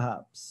practices,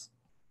 perhaps.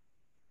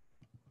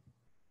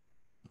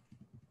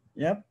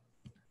 Yep.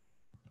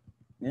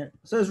 Yeah.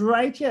 So it's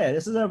right here.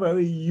 This is a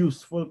very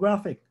useful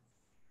graphic,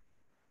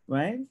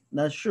 right?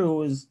 That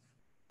shows,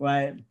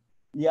 right,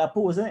 the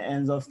opposing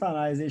ends of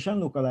standardization,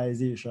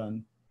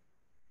 localization,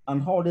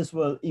 and how this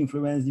will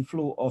influence the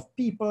flow of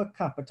people,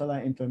 capital,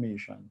 and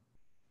information.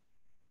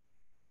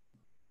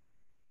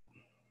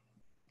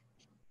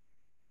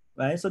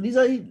 Right, so these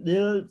are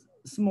the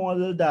small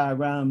little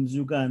diagrams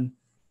you can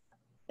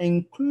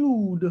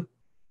include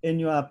in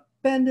your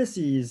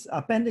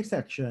appendix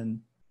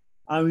section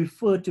and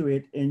refer to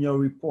it in your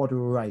report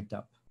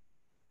write-up.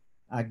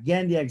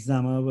 Again, the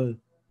examiner will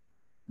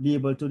be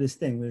able to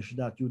distinguish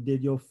that you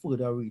did your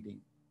further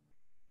reading,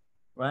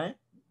 right?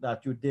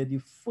 That you did the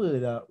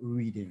further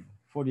reading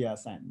for the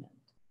assignment.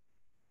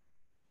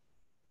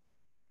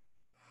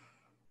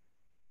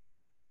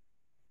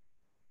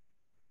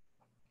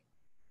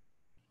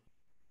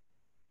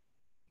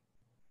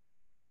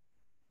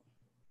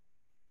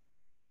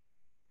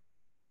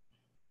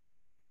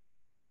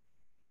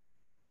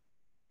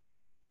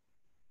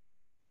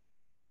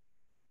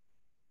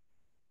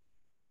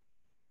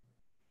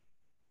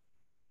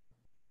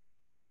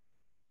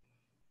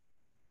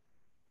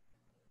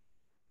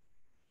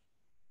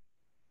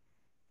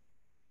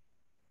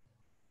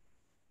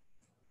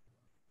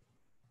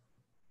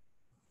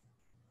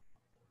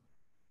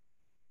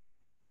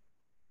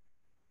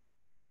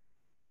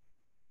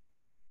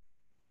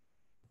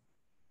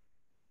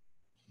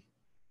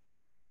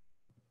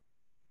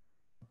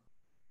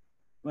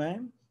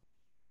 Right?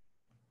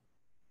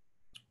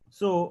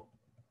 So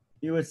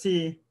you will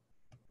see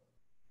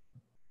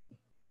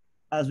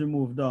as we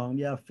move down,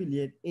 the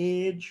affiliate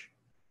age,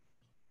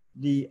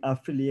 the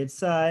affiliate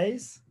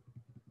size,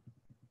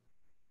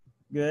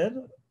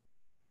 good,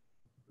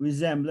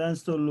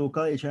 resemblance to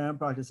local HRM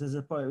practices,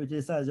 which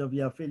is size of the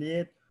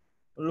affiliate,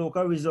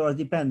 local resource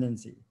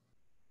dependency.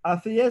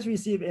 Affiliates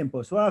receive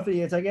inputs. So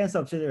affiliates again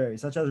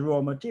subsidiaries such as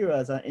raw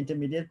materials and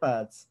intermediate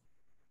parts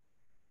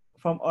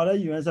from other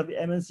units of the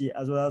MNC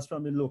as well as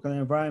from the local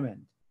environment.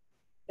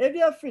 If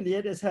the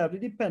affiliate is heavily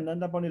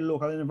dependent upon the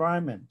local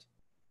environment,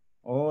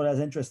 oh, that's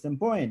an interesting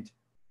point.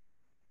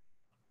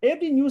 If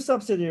the new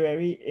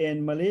subsidiary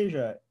in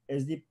Malaysia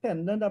is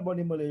dependent upon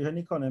the Malaysian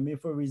economy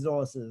for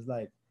resources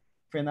like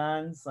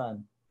finance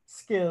and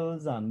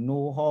skills and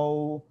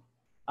know-how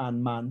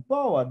and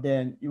manpower,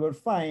 then you will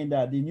find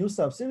that the new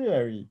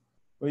subsidiary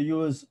will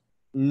use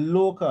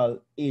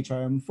local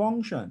HRM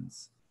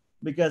functions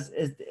because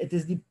it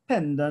is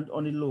dependent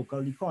on the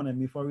local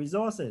economy for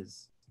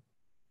resources,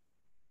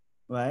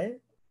 right?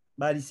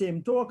 By the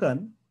same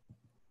token,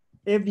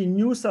 if the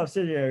new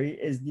subsidiary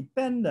is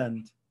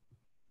dependent,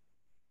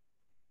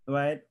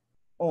 right,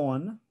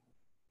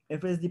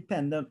 if it's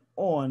dependent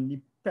on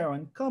the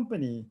parent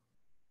company,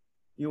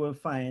 you will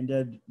find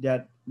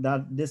that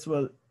this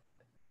will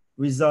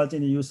result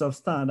in the use of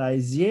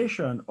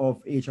standardization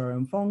of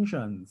HRM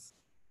functions.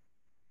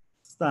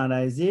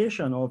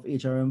 Standardization of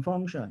HRM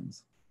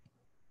functions,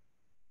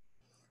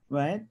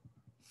 right?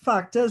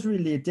 Factors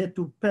related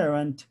to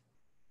parent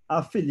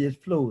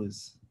affiliate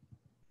flows,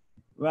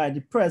 right?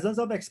 The presence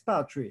of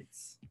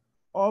expatriates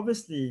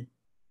obviously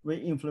will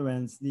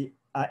influence the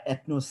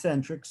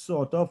ethnocentric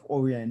sort of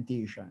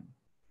orientation.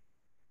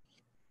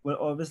 Will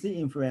obviously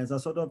influence a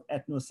sort of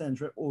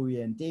ethnocentric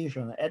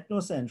orientation, right?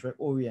 Ethnocentric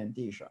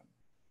orientation,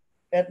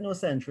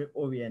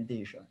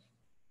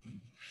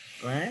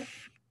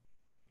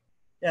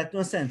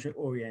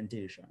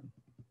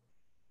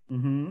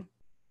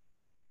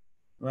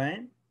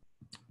 right?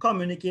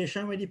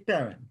 Communication with the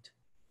parent.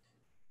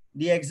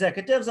 The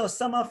executives of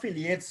some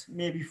affiliates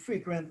may be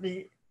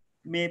frequently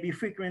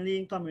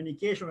in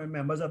communication with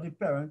members of the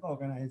parent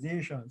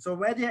organization. So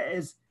where there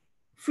is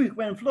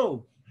frequent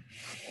flow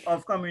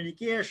of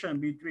communication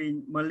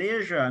between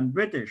Malaysia and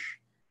British,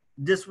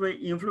 this will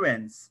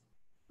influence,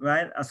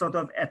 right, a sort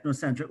of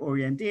ethnocentric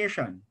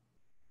orientation.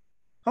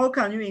 How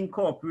can you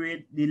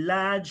incorporate the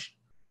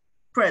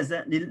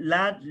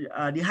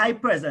high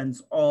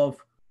presence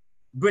of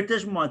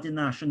British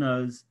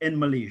multinationals in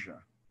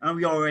Malaysia? And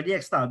we already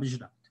established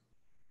that,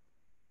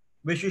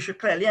 which you should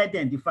clearly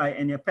identify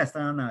in your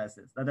personal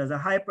analysis, that there's a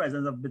high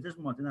presence of British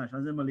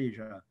multinationals in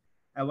Malaysia.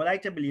 I would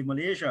like to believe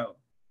Malaysia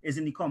is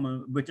in the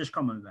British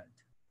Commonwealth,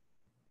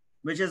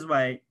 which is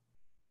why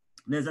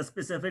there's a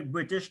specific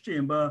British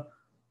Chamber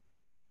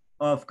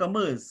of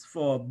Commerce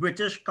for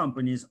British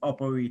companies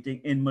operating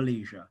in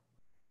Malaysia.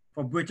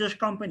 For British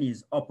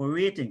companies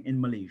operating in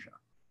Malaysia.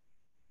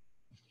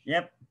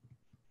 Yep.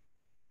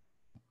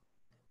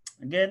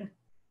 Again,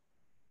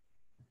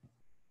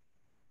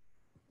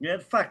 you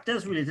have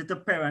factors related to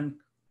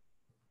parent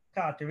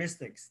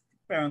characteristics,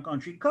 parent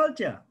country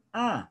culture.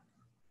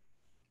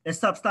 A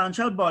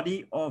substantial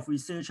body of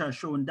research has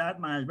shown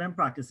that management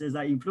practices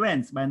are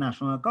influenced by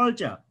national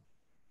culture.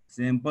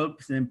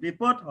 Simply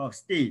put,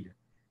 Hofstede,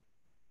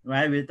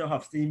 right? With the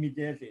Hofstede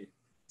immediately.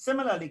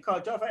 Similarly,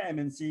 culture of an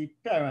MNC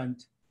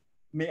parent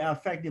may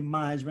affect the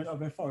management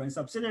of a foreign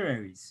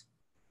subsidiaries,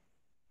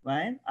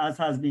 right? As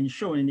has been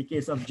shown in the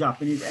case of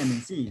Japanese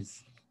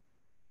MNCs.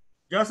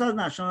 Just as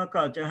national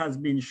culture has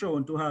been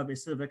shown to have a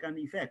significant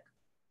effect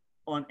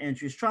on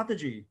entry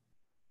strategy,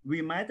 we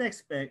might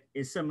expect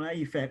a similar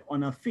effect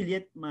on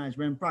affiliate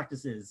management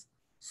practices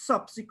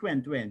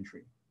subsequent to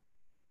entry.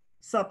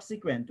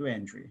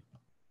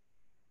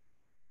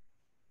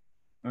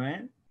 All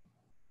right?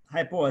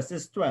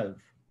 Hypothesis 12.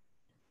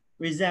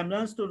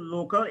 Resemblance to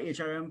local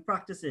HRM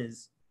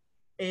practices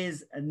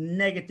is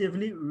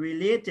negatively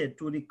related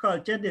to the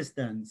culture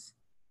distance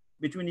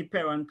between the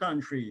parent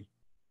country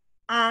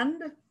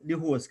and the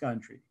host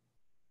country.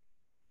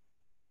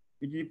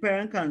 Between the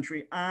parent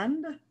country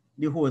and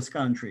the host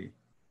country.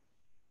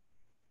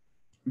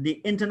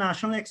 The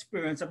international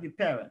experience of the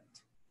parent.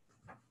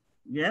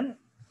 Again,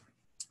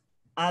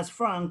 as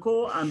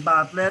Franco and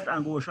Bartlett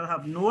and Goschel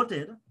have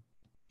noted,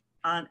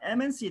 an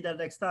MNC that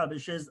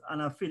establishes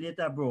an affiliate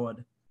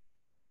abroad,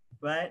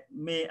 right,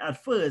 may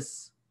at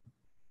first,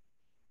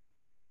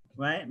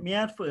 right, may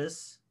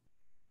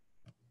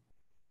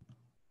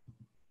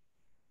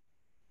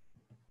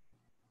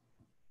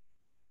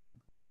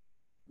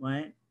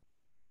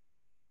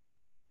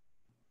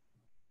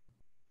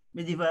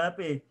develop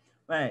a,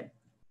 right,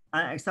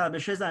 and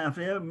establishes an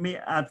affiliate may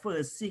at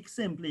first seek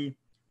simply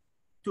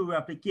to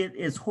replicate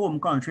its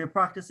home country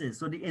practices.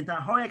 So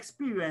how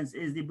experienced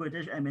is the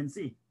British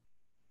MNC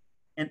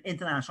in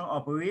international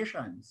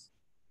operations?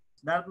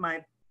 That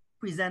might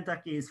present a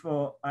case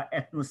for an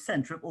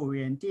ethnocentric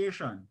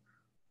orientation,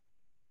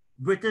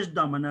 British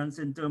dominance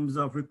in terms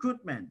of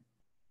recruitment,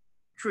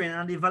 training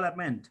and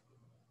development,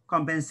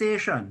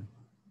 compensation,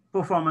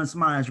 performance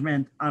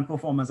management, and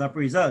performance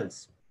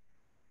appraisals.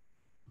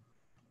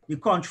 The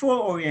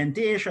control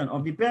orientation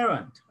of the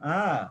parent.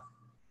 How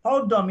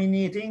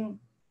dominating,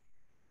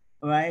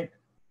 right,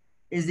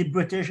 is the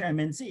British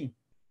MNC?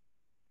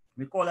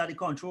 We call that the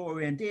control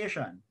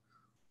orientation.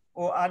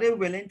 Or are they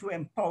willing to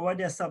empower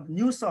their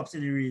new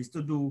subsidiaries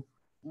to do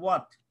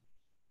what?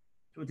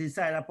 To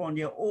decide upon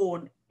their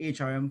own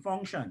HRM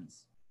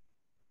functions.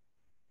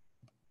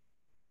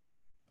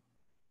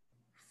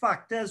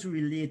 Factors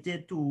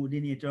related to the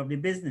nature of the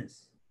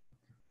business.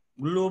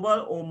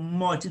 Global or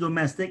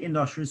multi-domestic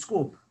industry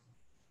scope.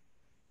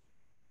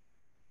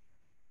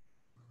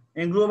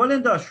 In global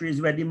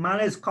industries where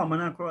demand is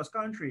common across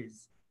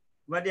countries,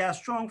 where there are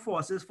strong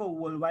forces for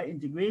worldwide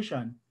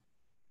integration,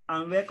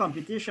 and where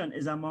competition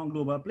is among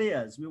global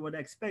players, we would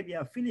expect the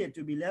affiliate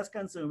to be less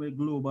concerned with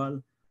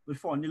global, with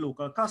foreign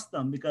local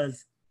custom,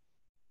 because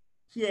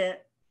here,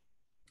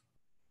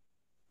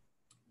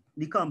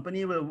 the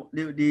company will,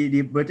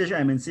 the British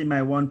MNC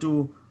might want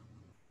to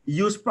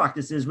use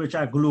practices which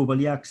are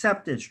globally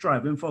accepted,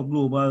 striving for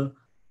global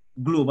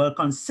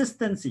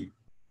consistency.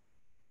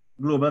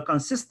 Global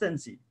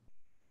consistency.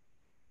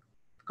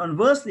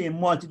 Conversely, in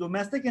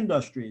multi-domestic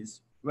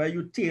industries, where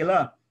you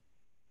tailor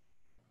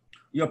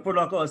your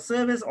product or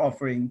service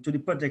offering to the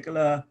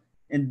particular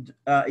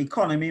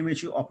economy in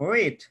which you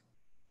operate,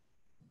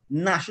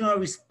 national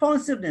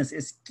responsiveness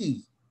is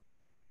key,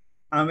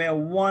 and where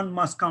one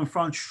must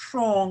confront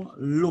strong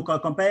local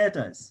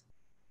competitors,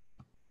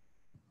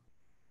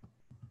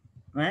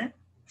 right?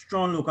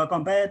 Strong local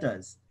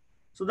competitors.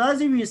 So that's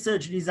the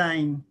research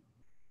design,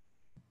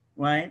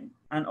 right?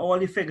 And all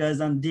the figures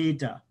and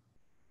data.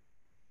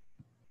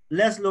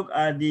 Let's look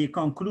at the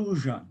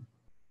conclusion.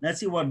 Let's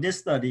see what this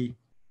study,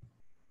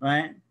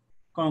 right,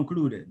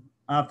 concluded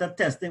after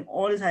testing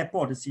all these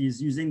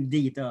hypotheses using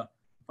data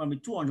from the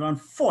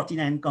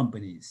 249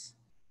 companies,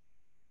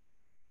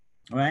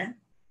 right?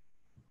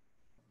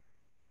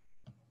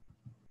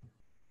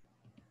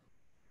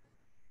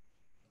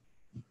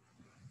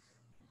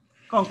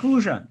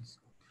 Conclusions.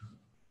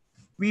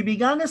 We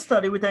began the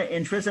study with an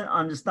interest in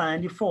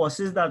understanding the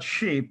forces that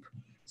shape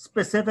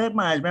specific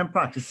management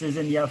practices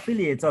in the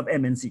affiliates of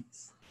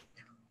MNCs.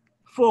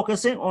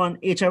 Focusing on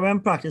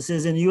HRM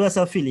practices in US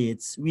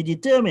affiliates, we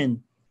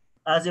determined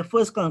as a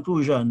first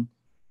conclusion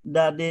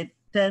that they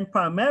tend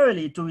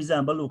primarily to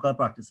resemble local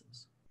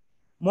practices.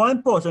 More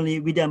importantly,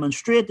 we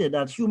demonstrated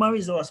that human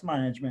resource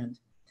management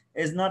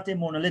is not a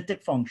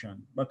monolithic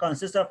function, but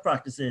consists of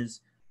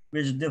practices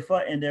which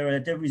differ in their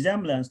relative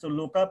resemblance to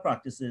local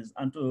practices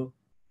and to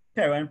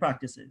parent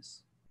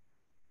practices.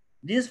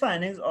 These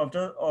findings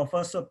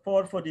offer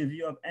support for the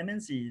view of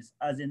MNCs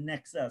as a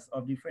nexus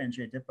of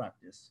differentiated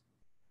practice,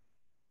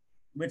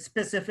 with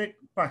specific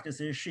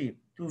practices shaped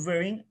to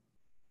varying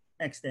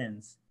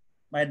extents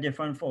by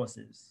different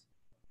forces.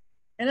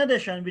 In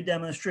addition, we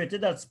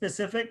demonstrated that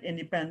specific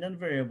independent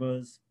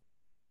variables,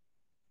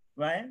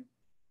 right,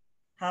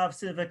 have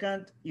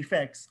significant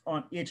effects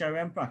on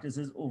HRM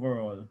practices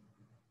overall,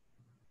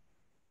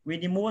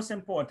 with the most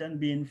important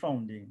being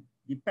founding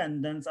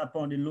dependence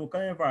upon the local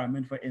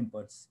environment for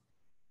inputs,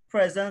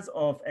 presence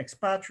of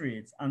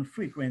expatriates, and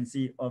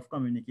frequency of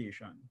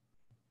communication.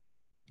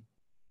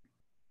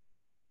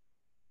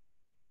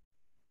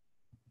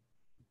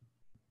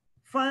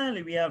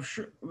 Finally, we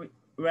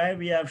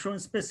have shown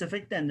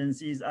specific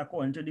tendencies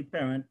according to the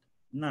parent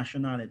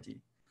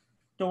nationality.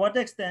 To what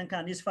extent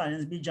can these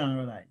findings be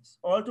generalized?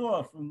 All too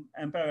often,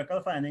 empirical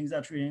findings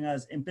are treated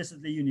as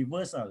implicitly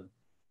universal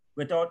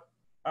without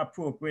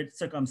appropriate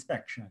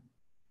circumspection,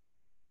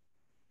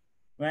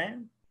 right?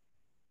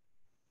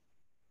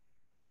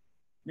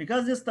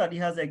 Because this study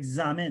has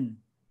examined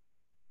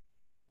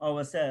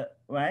ourselves,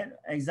 right?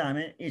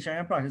 Examine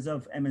HRM practice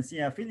of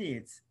MNC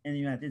affiliates in the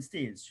United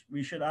States.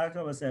 We should ask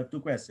ourselves two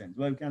questions.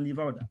 Well, we can leave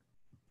out that.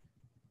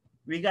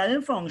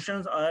 Regarding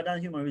functions other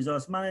than human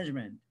resource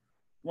management,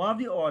 one of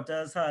the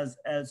authors has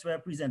elsewhere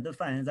presented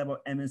findings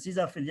about MNC's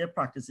affiliate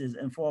practices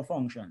in 4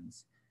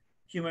 functions: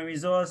 human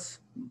resource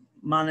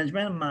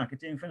management,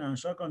 marketing,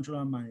 financial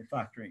control, and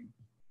manufacturing.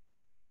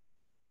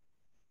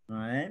 All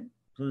right,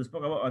 so we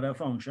spoke about other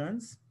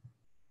functions,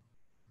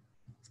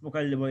 spoke a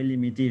little about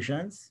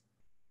limitations,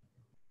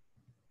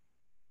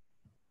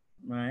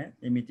 right?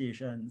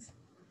 Limitations.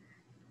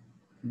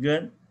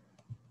 Good.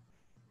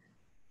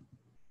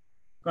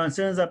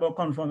 Concerns about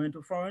conforming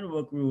to foreign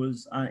work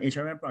rules and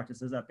HRM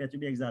practices appear to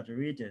be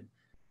exaggerated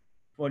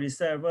for the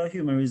several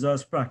human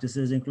resource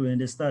practices, including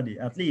the study.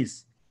 At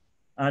least,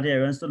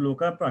 adherence to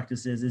local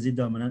practices is the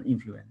dominant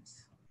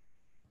influence.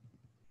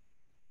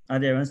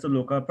 Adherence to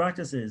local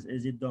practices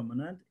is the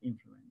dominant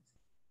influence.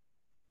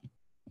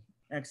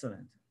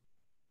 Excellent.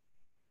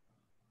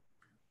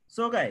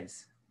 So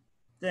guys,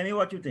 tell me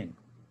what you think.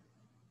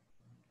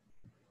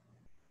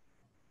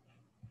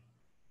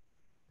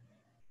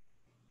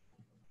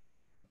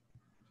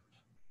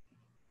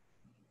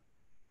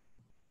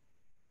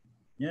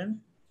 Yeah?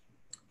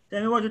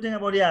 Tell me what you think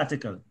about the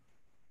article.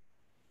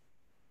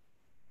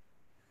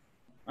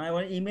 I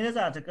want to email this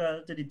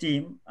article to the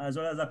team as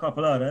well as a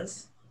couple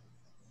others.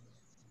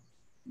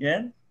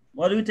 Yeah?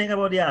 What do you think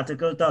about the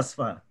article thus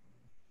far?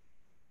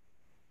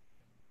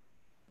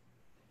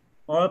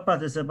 All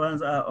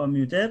participants are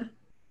unmuted.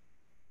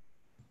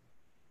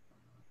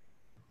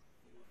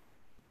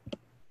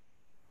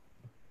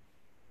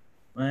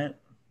 right?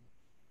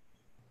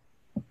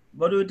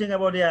 What do you think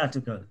about the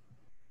article?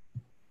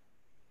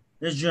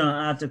 This journal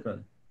article.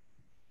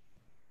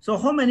 So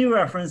how many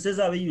references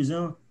are we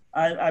using,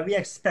 are we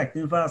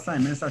expecting for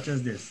assignments such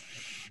as this?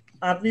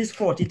 At least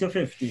 40 to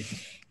 50.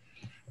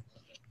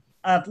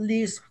 At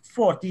least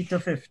 40 to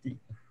 50.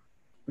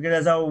 Because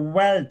there's a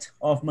wealth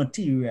of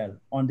material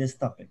on this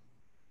topic.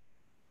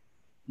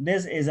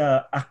 This is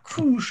a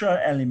crucial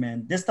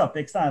element. This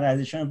topic,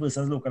 standardization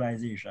versus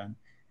localization,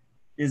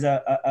 is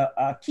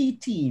a key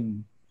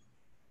theme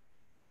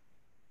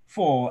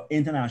for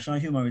international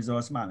human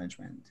resource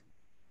management.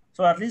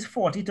 So at least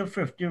 40 to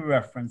 50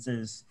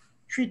 references,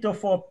 3 to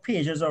 4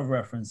 pages of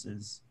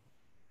references,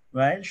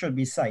 right, should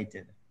be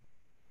cited.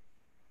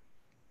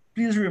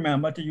 Please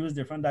remember to use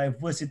different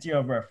diversity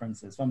of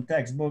references from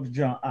textbooks,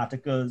 journal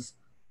articles,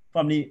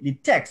 from the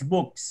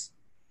textbooks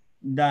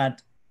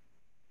that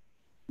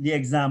the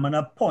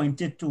examiner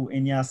pointed to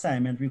in your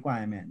assignment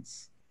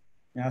requirements.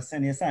 Now,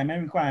 send the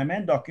assignment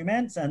requirement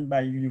documents and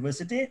by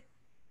university,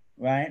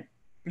 right?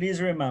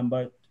 Please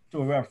remember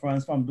to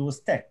reference from those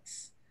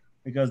texts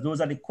because those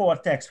are the core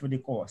texts for the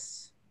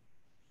course,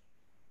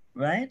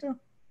 right?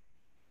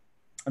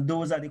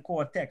 Those are the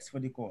core texts for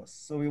the course.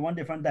 So we want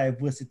different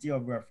diversity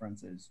of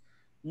references,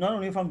 not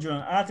only from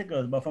journal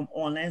articles, but from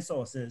online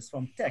sources,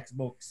 from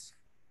textbooks,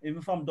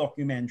 even from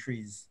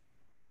documentaries,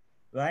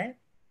 right?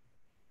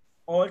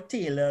 All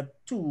tailored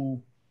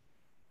to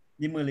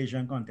the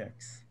Malaysian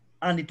context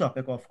and the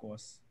topic, of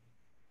course.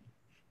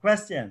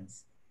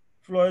 Questions?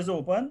 Floor is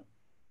open.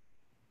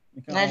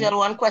 Nigel,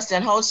 one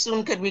question. How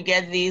soon could we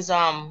get these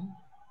documents?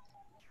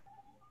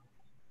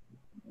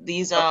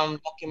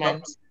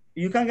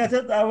 You can get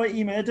it. I will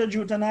email it to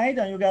you tonight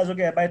and you guys will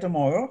get it by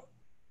tomorrow.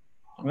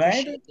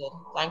 Right? Appreciate it.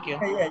 Thank you.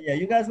 Yeah.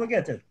 You guys will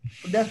get it.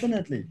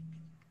 Definitely.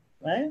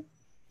 Right?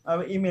 I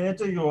will email it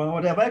to you. And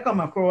whatever I come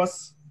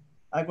across,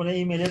 I'm going to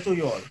email it to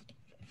you all.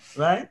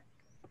 Right?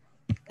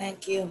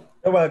 Thank you.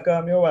 You're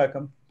welcome. You're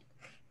welcome.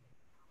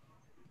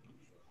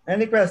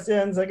 Any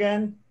questions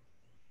again?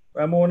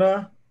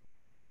 Ramona?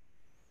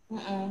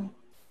 Not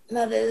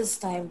at this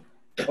time.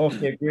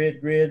 Okay,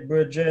 great.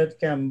 Bridget,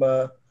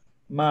 Kemba,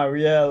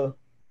 Marielle.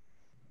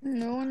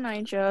 No,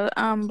 Nigel.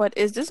 But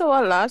is this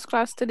our last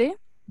class today?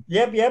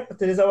 Yep.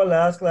 Today is our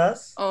last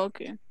class. Oh,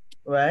 okay.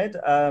 Right.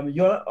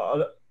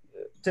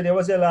 Today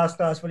was your last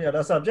class for the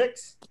other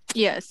subjects?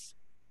 Yes.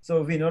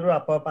 So we know to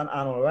wrap up and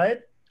annual, right?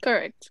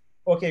 Correct.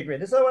 Okay, great.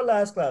 This is our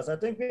last class. I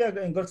think we are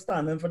in good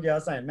standing for the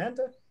assignment.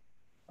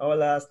 Our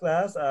last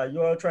class,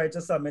 you all try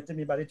to submit to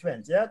me by the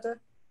 20th,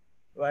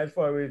 right,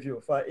 for a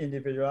review, for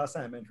individual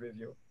assignment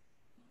review,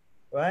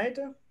 right?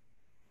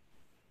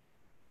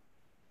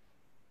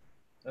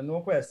 And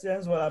no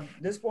questions. Well, at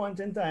this point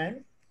in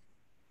time,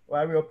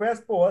 while we will press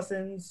pause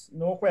since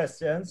no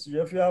questions,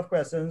 if you have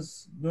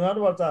questions, do not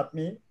WhatsApp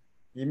me,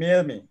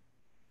 email me,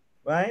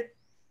 right?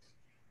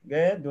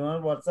 Okay, do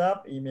not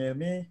WhatsApp, email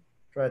me.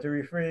 Try to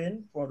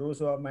refrain for those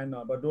who have my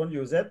number. Don't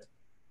use it.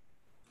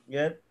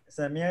 Get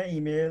send me an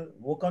email.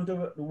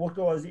 Work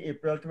towards the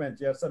April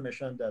 20th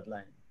submission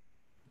deadline.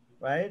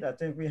 Right? I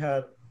think we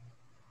had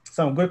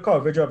some good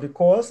coverage of the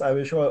course. I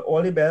wish you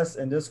all the best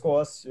in this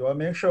course. You will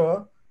make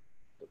sure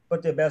to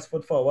put your best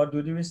foot forward,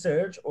 do the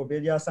research, obey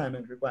the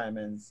assignment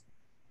requirements,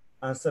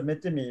 and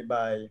submit to me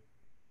by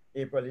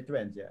April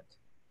 20th.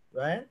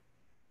 Right?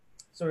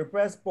 So we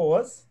press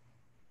pause.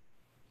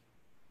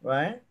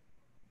 Right?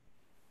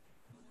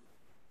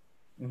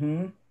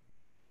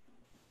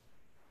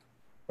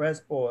 Press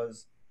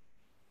pause.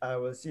 I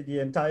will see the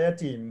entire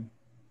team,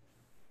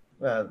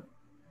 well,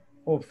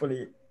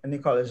 hopefully in the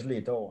college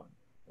later on.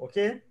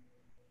 Okay?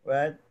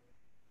 Right?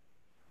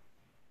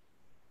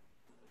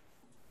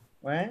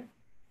 Right?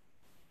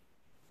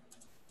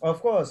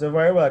 Of course, you're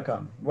very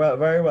welcome. Well,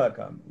 very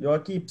welcome. You all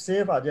keep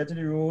safe, adhere to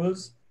the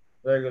rules,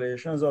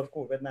 regulations of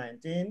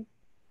COVID-19.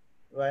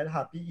 Right?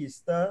 Happy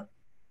Easter.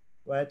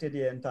 Right, to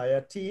the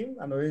entire team.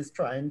 I know it's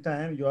trying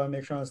time. You all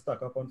make sure and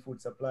stock up on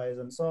food supplies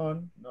and so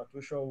on. Not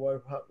too sure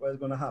what's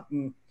going to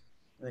happen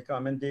in the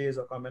coming days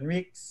or coming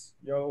weeks.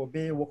 You all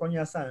obey, work on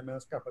your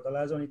assignments,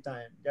 capitalize on the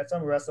time, get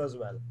some rest as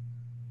well.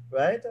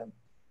 Right?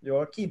 You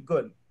all keep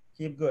good,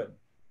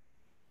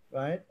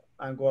 right?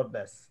 And God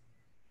bless.